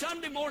each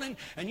Sunday morning,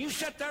 and you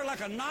sit there like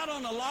a knot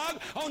on a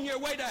log on your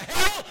way to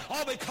hell,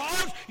 all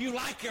because you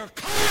like your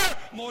car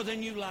more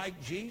than you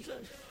like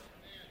Jesus.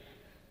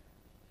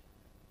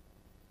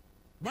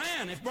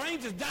 Man, if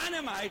brains is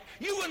dynamite,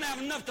 you wouldn't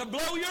have enough to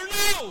blow your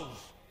nose.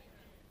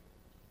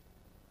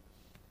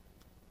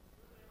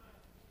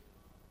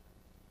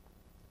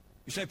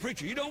 You say,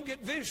 preacher, you don't get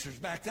visitors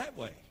back that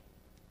way.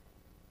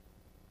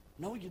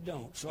 No, you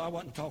don't. So I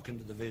wasn't talking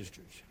to the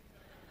visitors.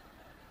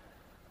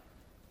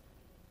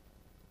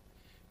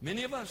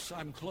 Many of us,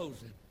 I'm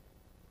closing.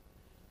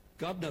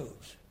 God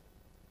knows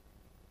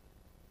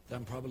that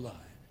I'm probably lying.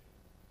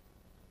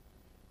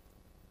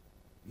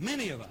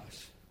 Many of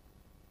us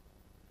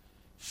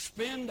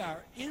spend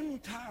our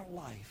entire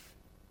life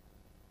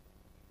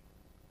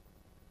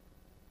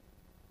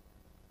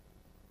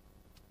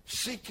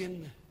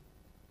seeking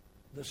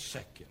the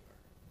secular.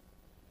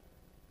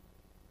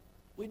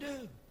 We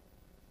do.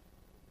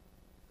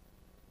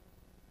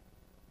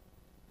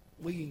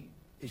 We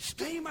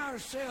esteem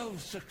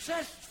ourselves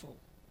successful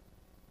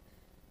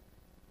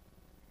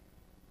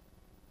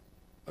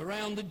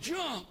around the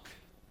junk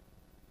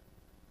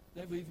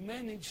that we've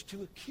managed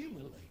to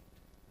accumulate,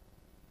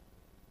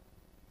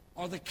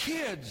 or the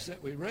kids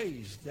that we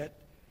raised that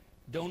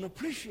don't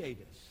appreciate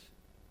us.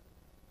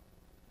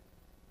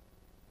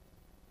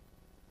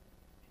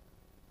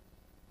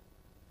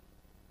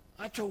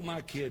 I told my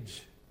kids,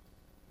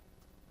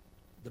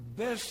 the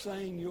best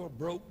thing your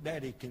broke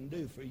daddy can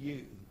do for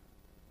you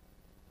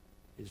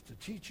is to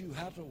teach you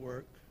how to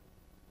work,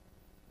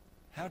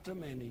 how to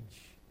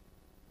manage,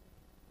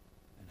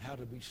 and how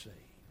to be saved.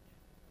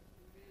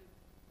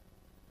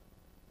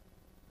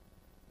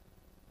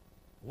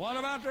 What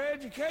about their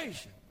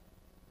education?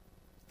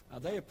 Now,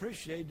 they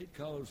appreciate it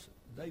because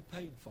they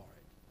paid for it.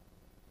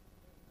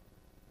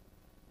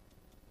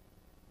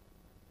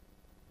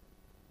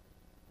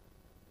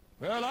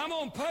 Well, I'm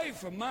going to pay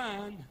for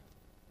mine.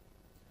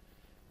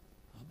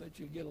 I bet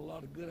you get a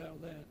lot of good out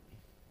of that.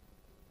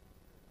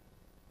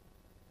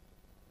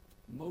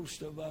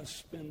 Most of us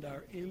spend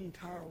our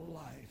entire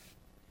life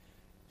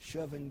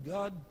shoving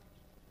God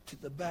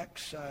to the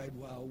backside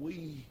while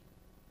we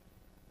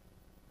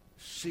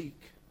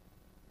seek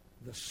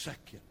the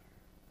secular,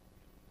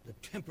 the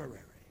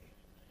temporary,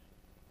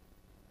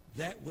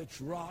 that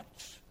which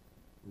rots,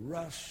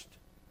 rusts,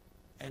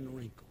 and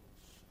wrinkles.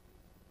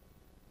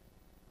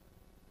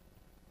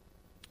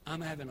 I'm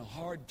having a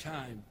hard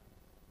time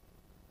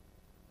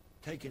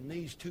taking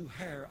these two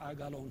hair I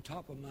got on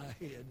top of my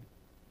head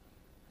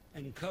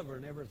and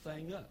covering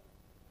everything up.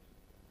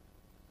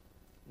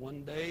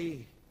 One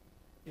day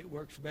it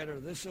works better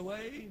this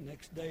way.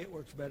 Next day it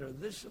works better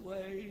this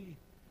way.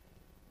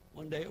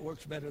 One day it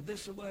works better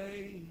this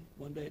way.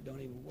 One day it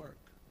don't even work.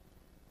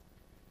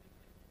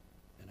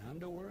 And I'm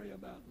to worry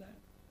about that.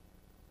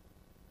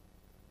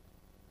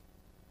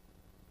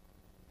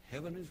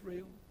 Heaven is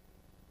real.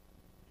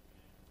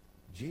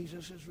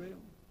 Jesus is real.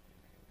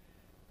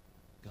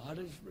 God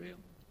is real.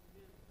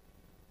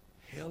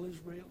 Hell is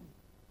real.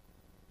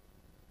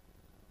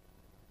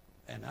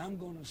 And I'm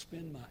going to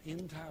spend my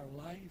entire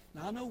life.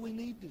 Now, I know we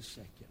need this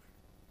secular.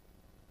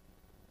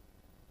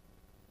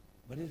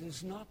 But it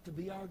is not to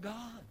be our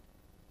God.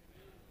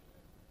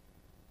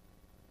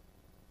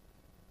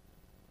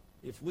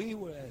 If we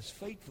were as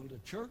faithful to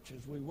church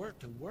as we were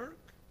to work,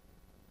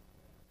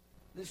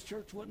 this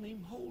church wouldn't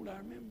even hold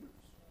our members.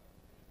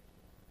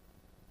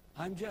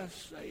 I'm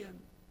just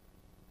saying,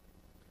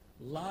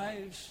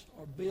 lives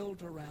are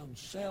built around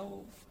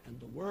self and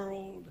the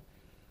world,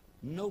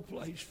 no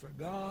place for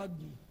God.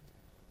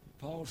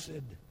 Paul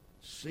said,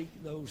 seek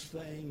those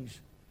things,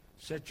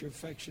 set your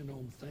affection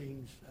on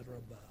things that are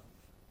above.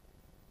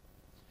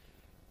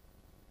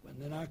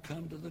 And then I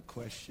come to the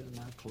question and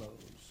I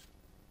close.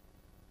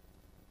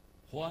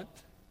 What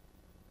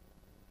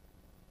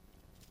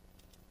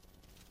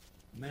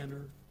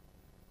manner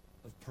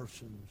of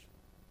persons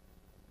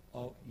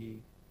ought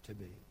ye to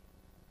be?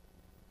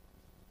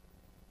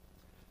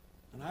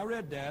 And I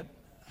read that.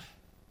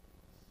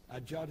 I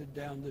jotted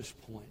down this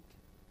point.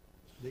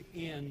 The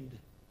end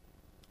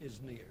is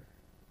near.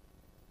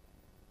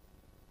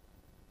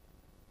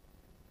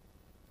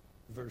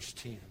 Verse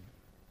 10.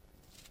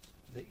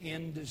 The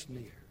end is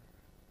near.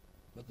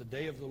 But the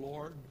day of the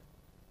Lord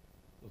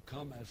will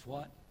come as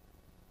what?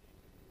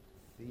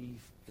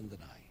 Thief in the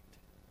night.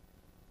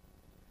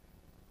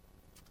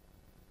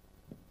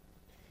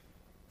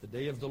 The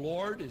day of the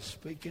Lord is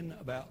speaking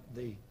about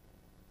the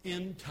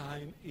end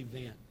time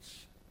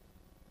events,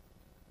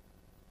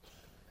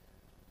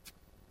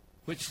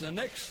 which the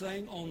next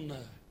thing on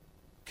the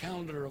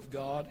calendar of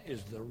God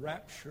is the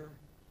rapture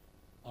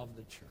of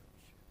the church.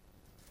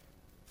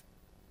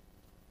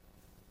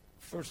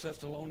 1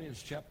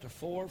 Thessalonians chapter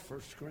 4,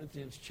 1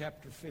 Corinthians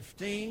chapter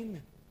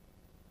 15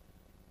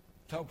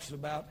 talks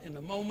about in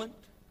a moment,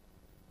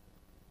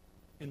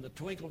 in the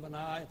twinkle of an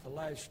eye, at the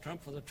last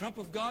trump, for the trump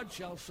of God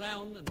shall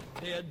sound, and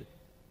the dead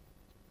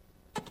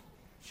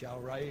shall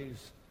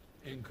rise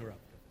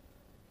incorruptible.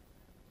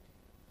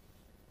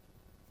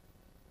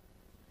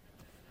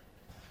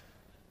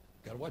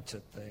 Got to watch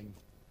that thing.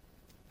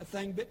 That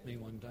thing bit me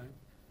one time.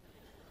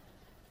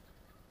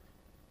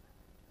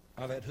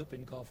 I've had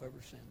whooping cough ever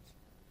since.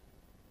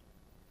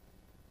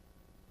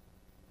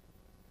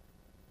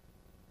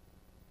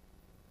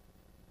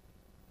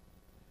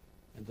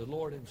 And the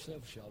Lord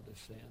himself shall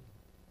descend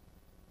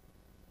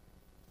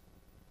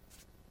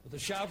with the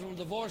shout and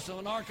the voice of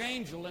an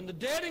archangel, and the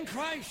dead in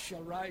Christ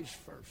shall rise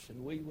first,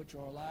 and we which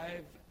are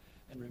alive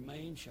and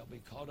remain shall be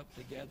caught up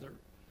together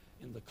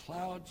in the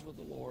clouds with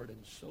the Lord,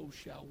 and so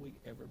shall we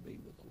ever be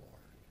with the Lord.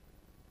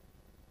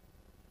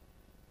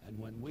 And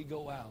when we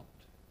go out,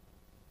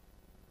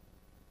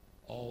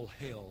 all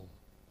hell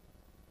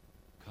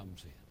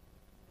comes in.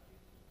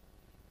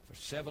 For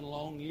 7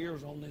 long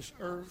years on this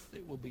earth,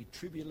 it will be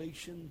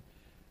tribulation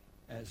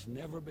as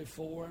never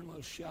before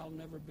and shall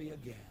never be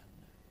again.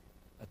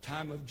 A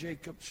time of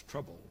Jacob's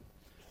trouble,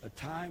 a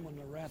time when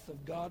the wrath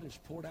of God is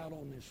poured out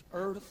on this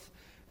earth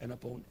and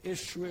upon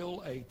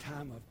Israel, a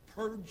time of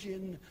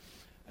purging,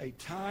 a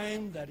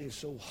time that is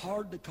so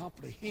hard to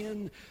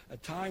comprehend, a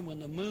time when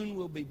the moon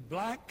will be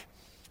black,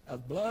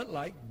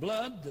 like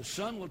blood, the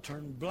sun will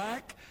turn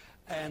black,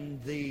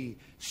 and the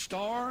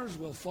stars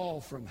will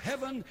fall from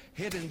heaven,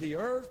 hitting the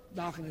earth,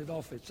 knocking it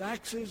off its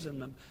axis,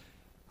 and the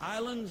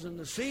islands and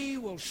the sea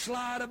will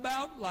slide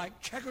about like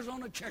checkers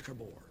on a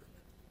checkerboard.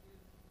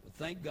 But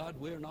thank God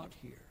we're not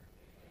here.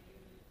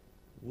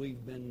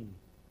 We've been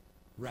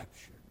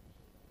raptured.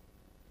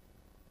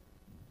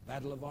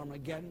 Battle of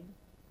Armageddon,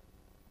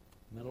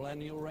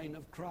 millennial reign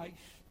of Christ,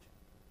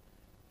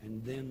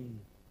 and then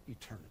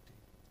eternity.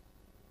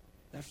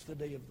 That's the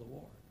day of the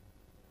Lord.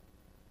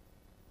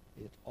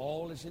 It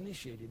all is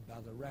initiated by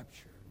the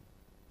rapture.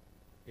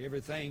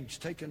 Everything's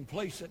taken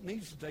place that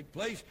needs to take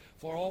place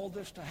for all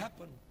this to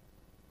happen.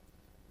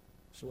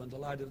 So in the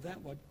light of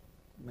that, what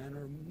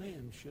manner of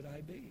man should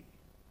I be?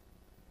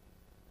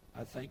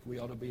 I think we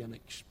ought to be an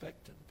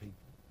expectant people.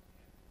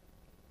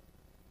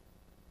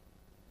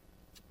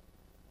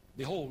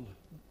 Behold,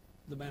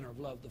 the manner of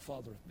love the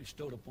Father hath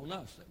bestowed upon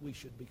us, that we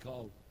should be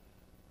called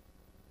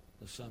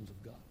the sons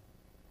of God.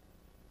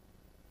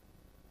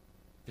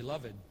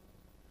 Beloved,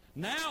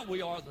 now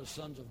we are the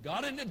sons of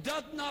God, and it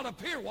doth not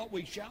appear what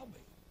we shall be.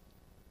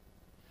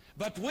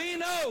 But we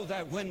know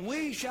that when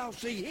we shall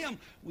see him,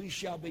 we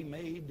shall be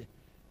made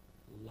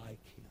like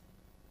him.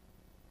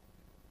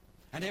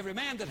 And every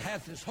man that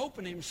hath this hope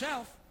in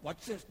himself,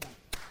 watch this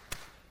now,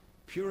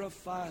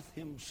 purifieth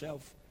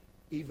himself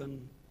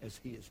even as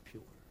he is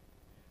pure.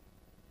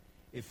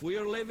 If we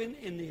are living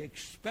in the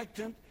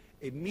expectant,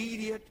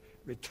 immediate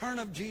return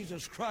of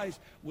Jesus Christ,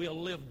 we'll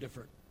live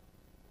different.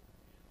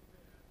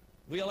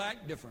 We'll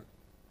act different.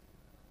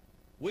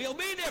 We'll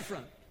be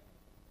different.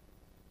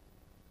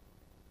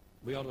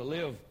 We ought to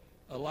live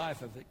a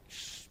life of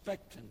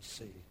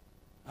expectancy.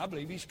 I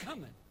believe he's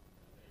coming.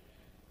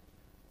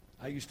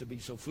 I used to be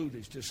so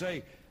foolish to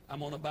say, I'm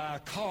going to buy a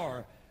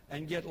car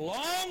and get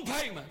long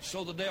payments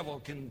so the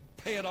devil can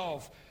pay it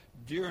off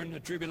during the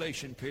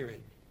tribulation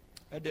period.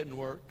 That didn't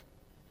work.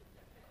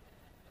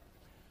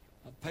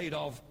 I paid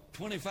off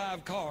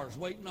 25 cars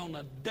waiting on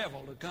the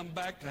devil to come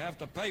back to have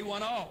to pay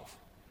one off.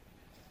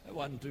 That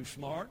wasn't too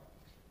smart.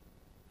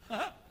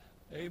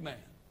 Amen.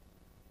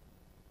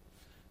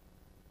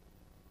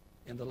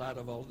 In the light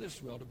of all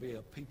this, we ought to be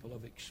a people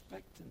of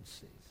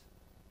expectancies.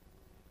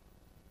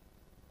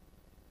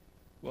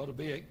 We ought to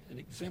be an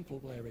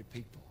exemplary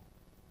people,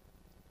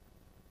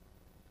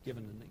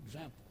 given an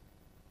example.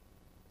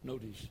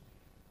 Notice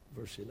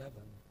verse 11.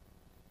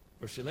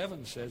 Verse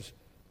 11 says,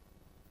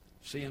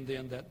 seeing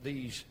then that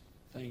these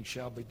things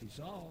shall be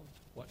dissolved,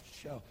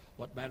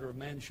 what manner of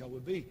man shall we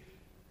be?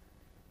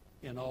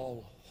 In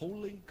all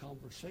holy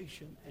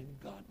conversation and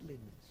godliness.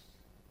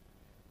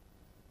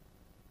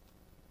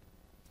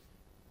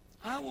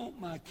 I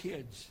want my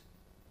kids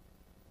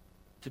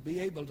to be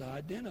able to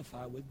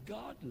identify with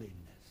godliness,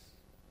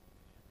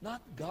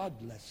 not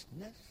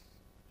godlessness.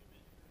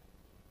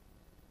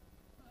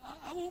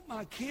 I want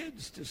my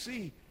kids to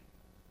see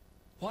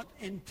what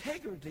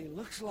integrity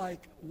looks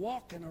like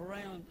walking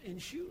around in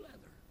shoe leather.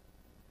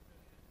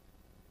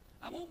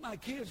 I want my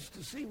kids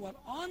to see what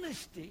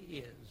honesty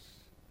is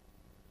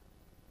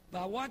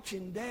by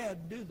watching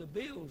Dad do the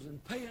bills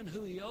and paying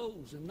who he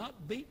owes and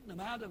not beating him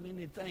out of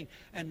anything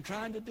and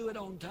trying to do it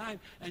on time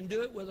and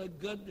do it with a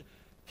good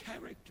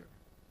character.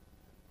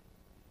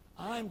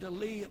 I'm to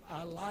live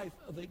a life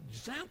of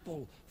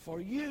example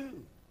for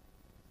you.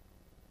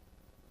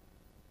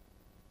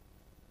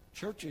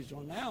 Churches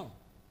are now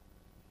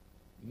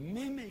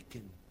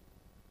mimicking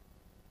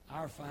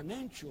our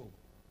financial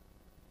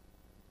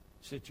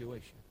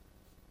situation.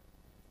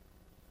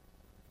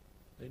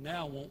 They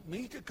now want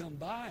me to come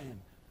by and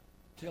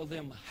tell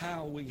them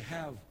how we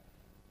have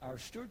our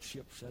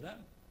stewardship set up.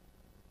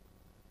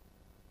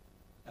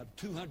 Out of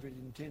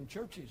 210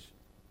 churches,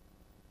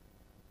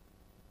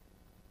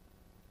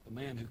 the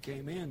man who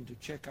came in to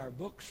check our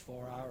books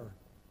for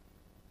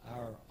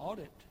our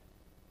audit,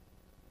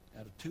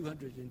 out of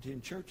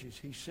 210 churches,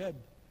 he said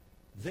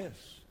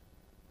this,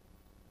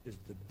 is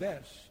the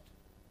best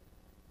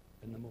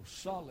and the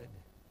most solid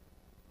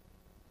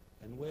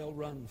and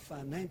well-run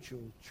financial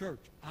church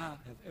I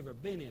have ever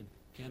been in.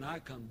 Can I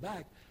come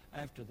back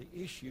after the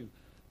issue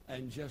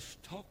and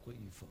just talk with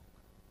you folk?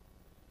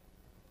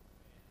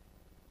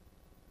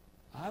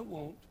 I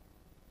want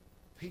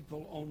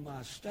people on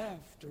my staff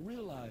to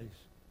realize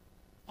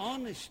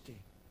honesty,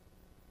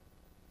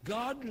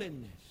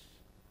 godliness,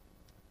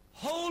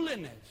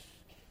 holiness,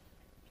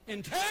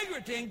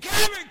 integrity, and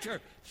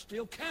character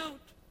still count.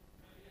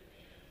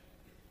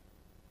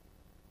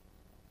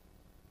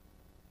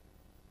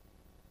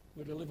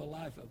 We're to live a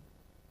life of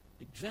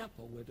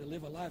example. We're to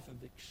live a life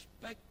of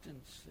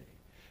expectancy.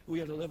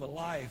 We are to live a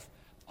life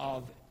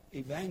of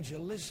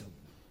evangelism.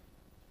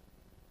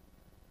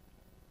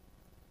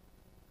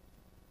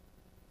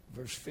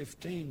 Verse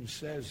 15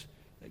 says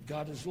that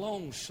God is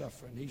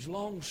long-suffering. He's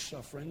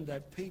long-suffering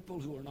that people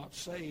who are not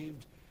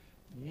saved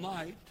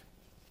might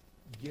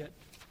get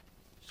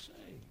saved.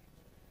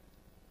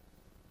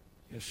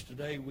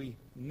 Yesterday we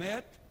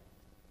met.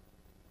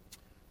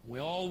 We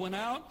all went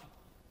out.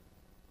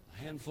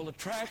 A handful of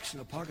tracts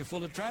and a pocket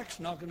full of tracts,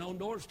 knocking on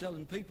doors,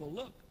 telling people,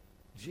 look,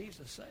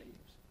 Jesus saves.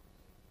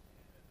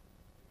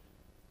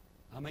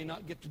 I may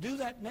not get to do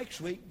that next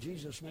week.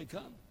 Jesus may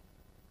come.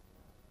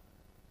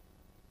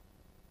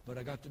 But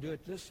I got to do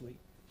it this week.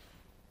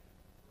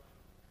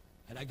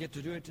 And I get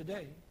to do it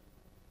today.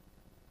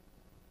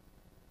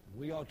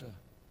 We ought to,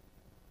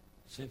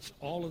 since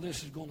all of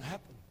this is going to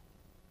happen,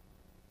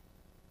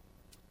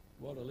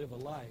 we ought to live a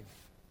life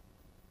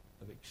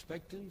of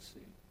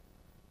expectancy,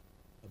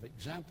 of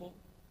example,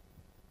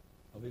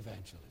 of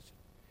evangelism.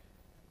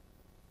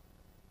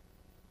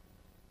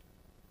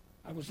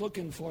 I was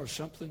looking for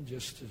something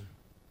just to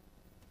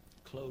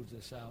close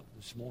this out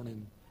this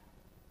morning.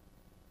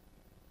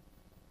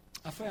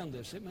 I found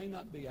this. It may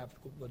not be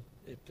applicable, but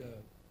it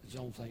is the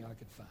only thing I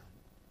could find.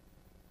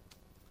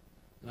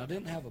 And I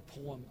didn't have a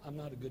poem. I'm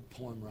not a good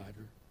poem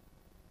writer,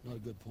 not a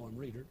good poem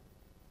reader.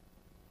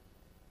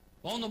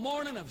 On the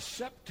morning of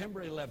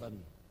September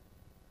 11,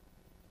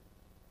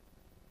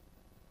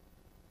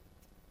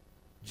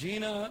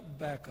 Gina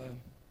Baca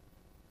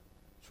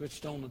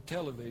switched on the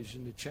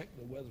television to check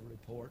the weather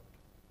report,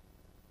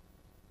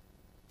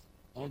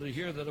 only to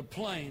hear that a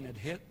plane had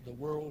hit the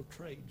World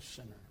Trade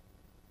Center.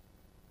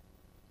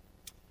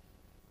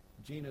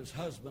 Gina's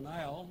husband,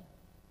 Al,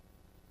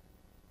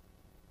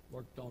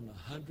 worked on the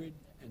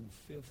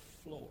 105th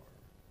floor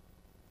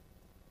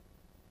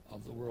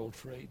of the World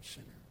Trade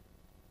Center.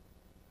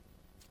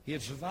 He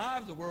had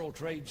survived the World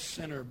Trade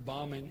Center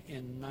bombing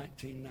in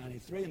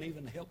 1993 and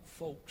even helped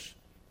folks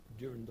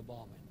during the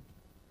bombing.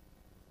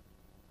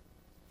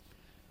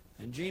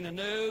 And Gina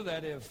knew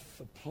that if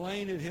a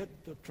plane had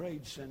hit the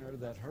Trade Center,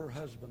 that her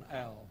husband,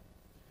 Al,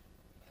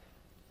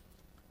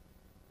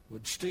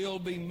 would still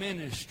be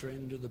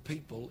ministering to the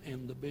people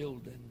in the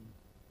building.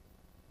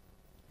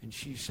 And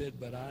she said,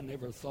 but I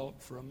never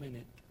thought for a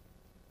minute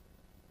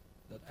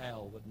that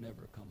Al would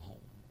never come home.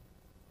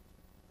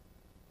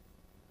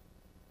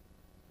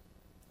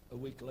 A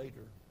week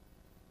later,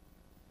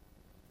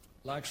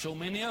 like so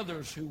many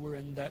others who were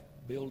in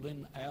that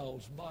building,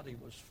 Al's body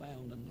was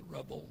found in the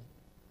rubble.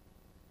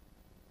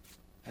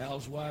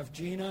 Al's wife,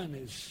 Gina, and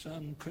his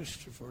son,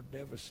 Christopher,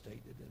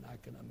 devastated, and I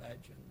can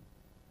imagine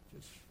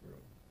just for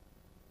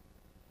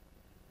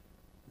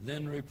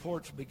Then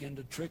reports began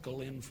to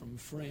trickle in from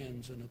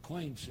friends and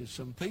acquaintances.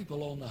 Some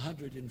people on the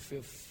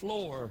 105th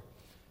floor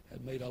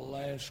had made a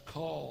last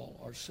call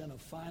or sent a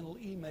final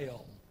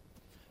email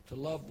to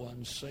loved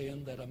ones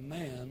saying that a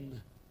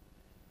man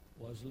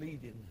was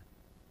leading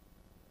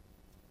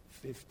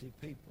 50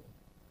 people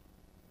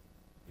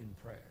in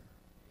prayer.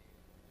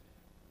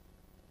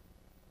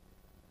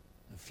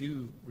 A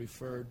few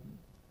referred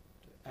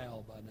to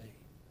Al by name.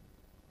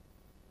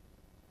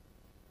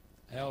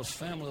 Al's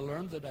family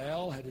learned that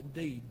Al had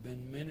indeed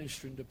been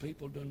ministering to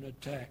people during the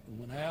attack. And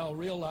when Al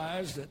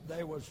realized that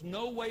there was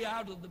no way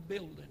out of the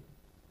building,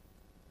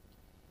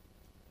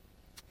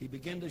 he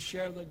began to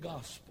share the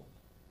gospel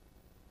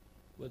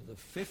with the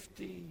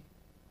 50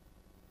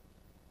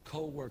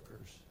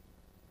 co-workers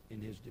in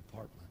his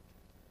department.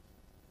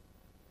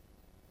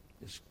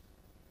 This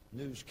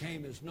news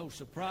came as no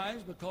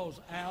surprise because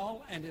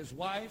Al and his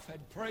wife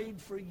had prayed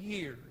for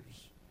years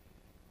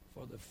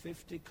for the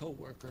 50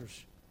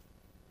 co-workers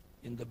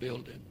in the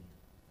building.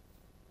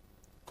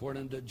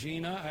 According to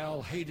Gina,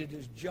 Al hated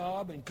his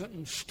job and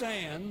couldn't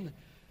stand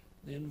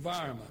the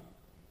environment.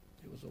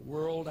 It was a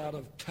world out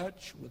of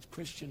touch with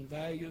Christian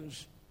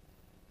values,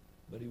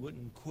 but he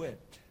wouldn't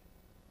quit.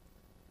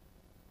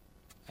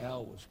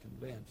 Al was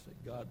convinced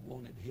that God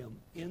wanted him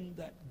in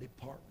that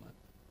department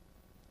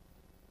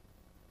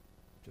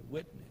to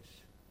witness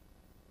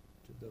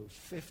to those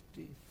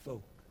 50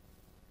 folk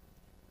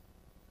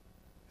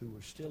who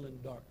were still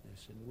in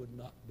darkness and would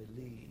not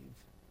believe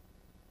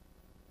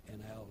in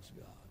Al's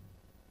God.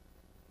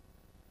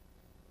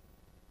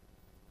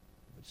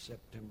 But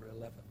September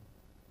 11,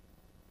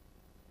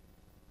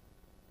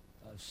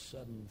 a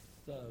sudden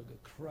thug,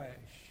 a crash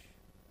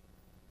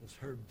was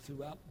heard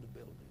throughout the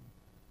building.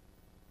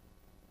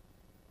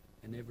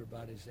 and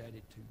everybody's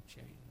attitude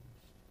changed.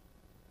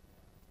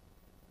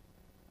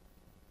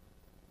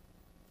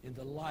 In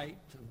the light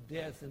of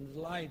death, in the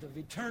light of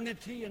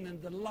eternity, and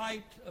in the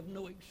light of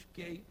no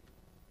escape,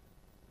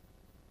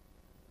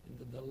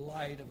 in the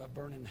light of a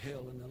burning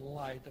hell, in the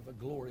light of a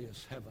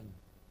glorious heaven,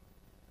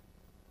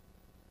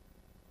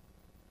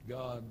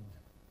 God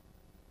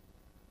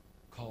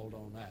called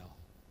on Al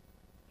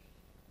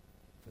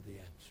for the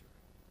answer.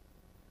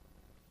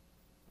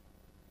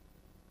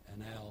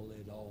 And Al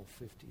led all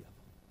 50 of them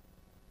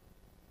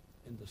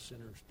in the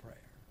sinner's prayer.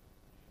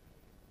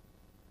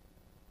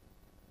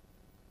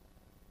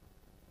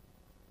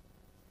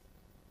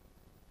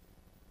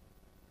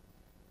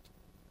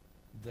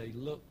 They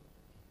looked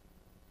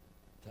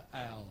to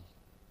Al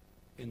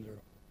in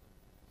their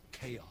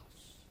chaos.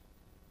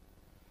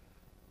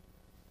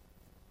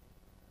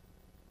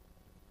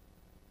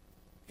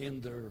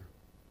 In their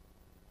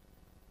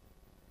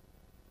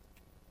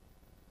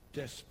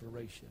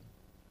desperation.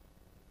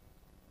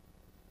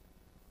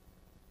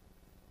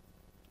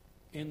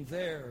 In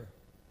their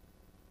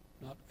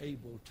not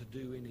able to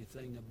do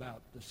anything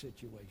about the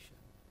situation.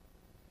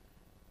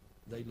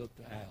 They looked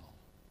to Al,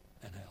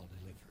 and Al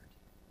delivered.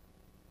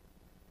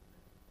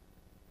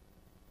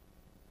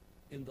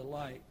 In the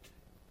light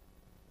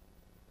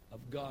of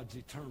God's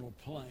eternal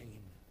plan,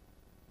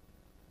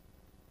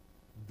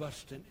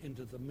 busting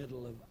into the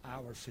middle of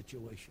our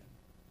situation.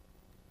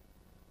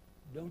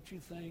 Don't you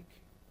think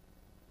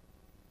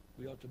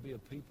we ought to be a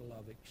people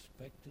of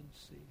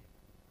expectancy,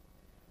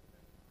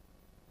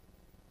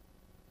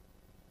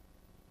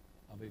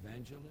 of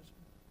evangelism?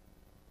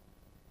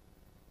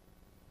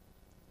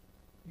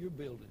 Your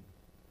building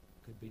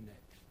could be next.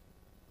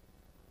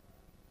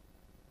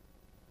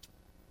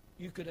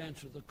 You could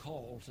answer the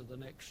calls of the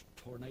next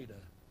tornado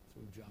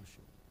through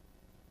Joshua.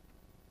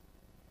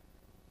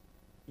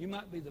 You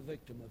might be the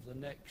victim of the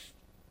next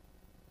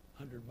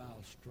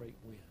 100-mile straight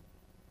wind.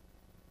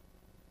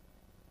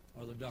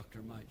 Or the doctor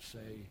might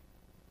say,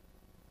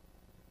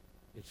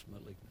 it's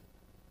malignant.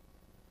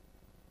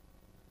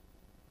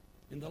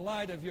 In the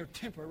light of your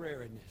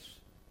temporariness,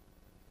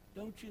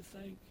 don't you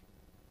think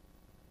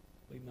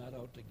we might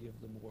ought to give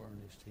the more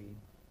earnest heed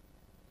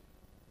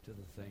to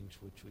the things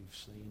which we've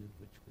seen and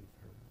which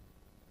we've heard?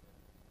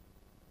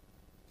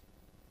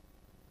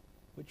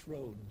 Which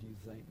road do you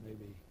think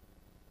maybe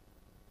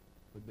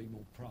would be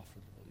more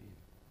profitable to you?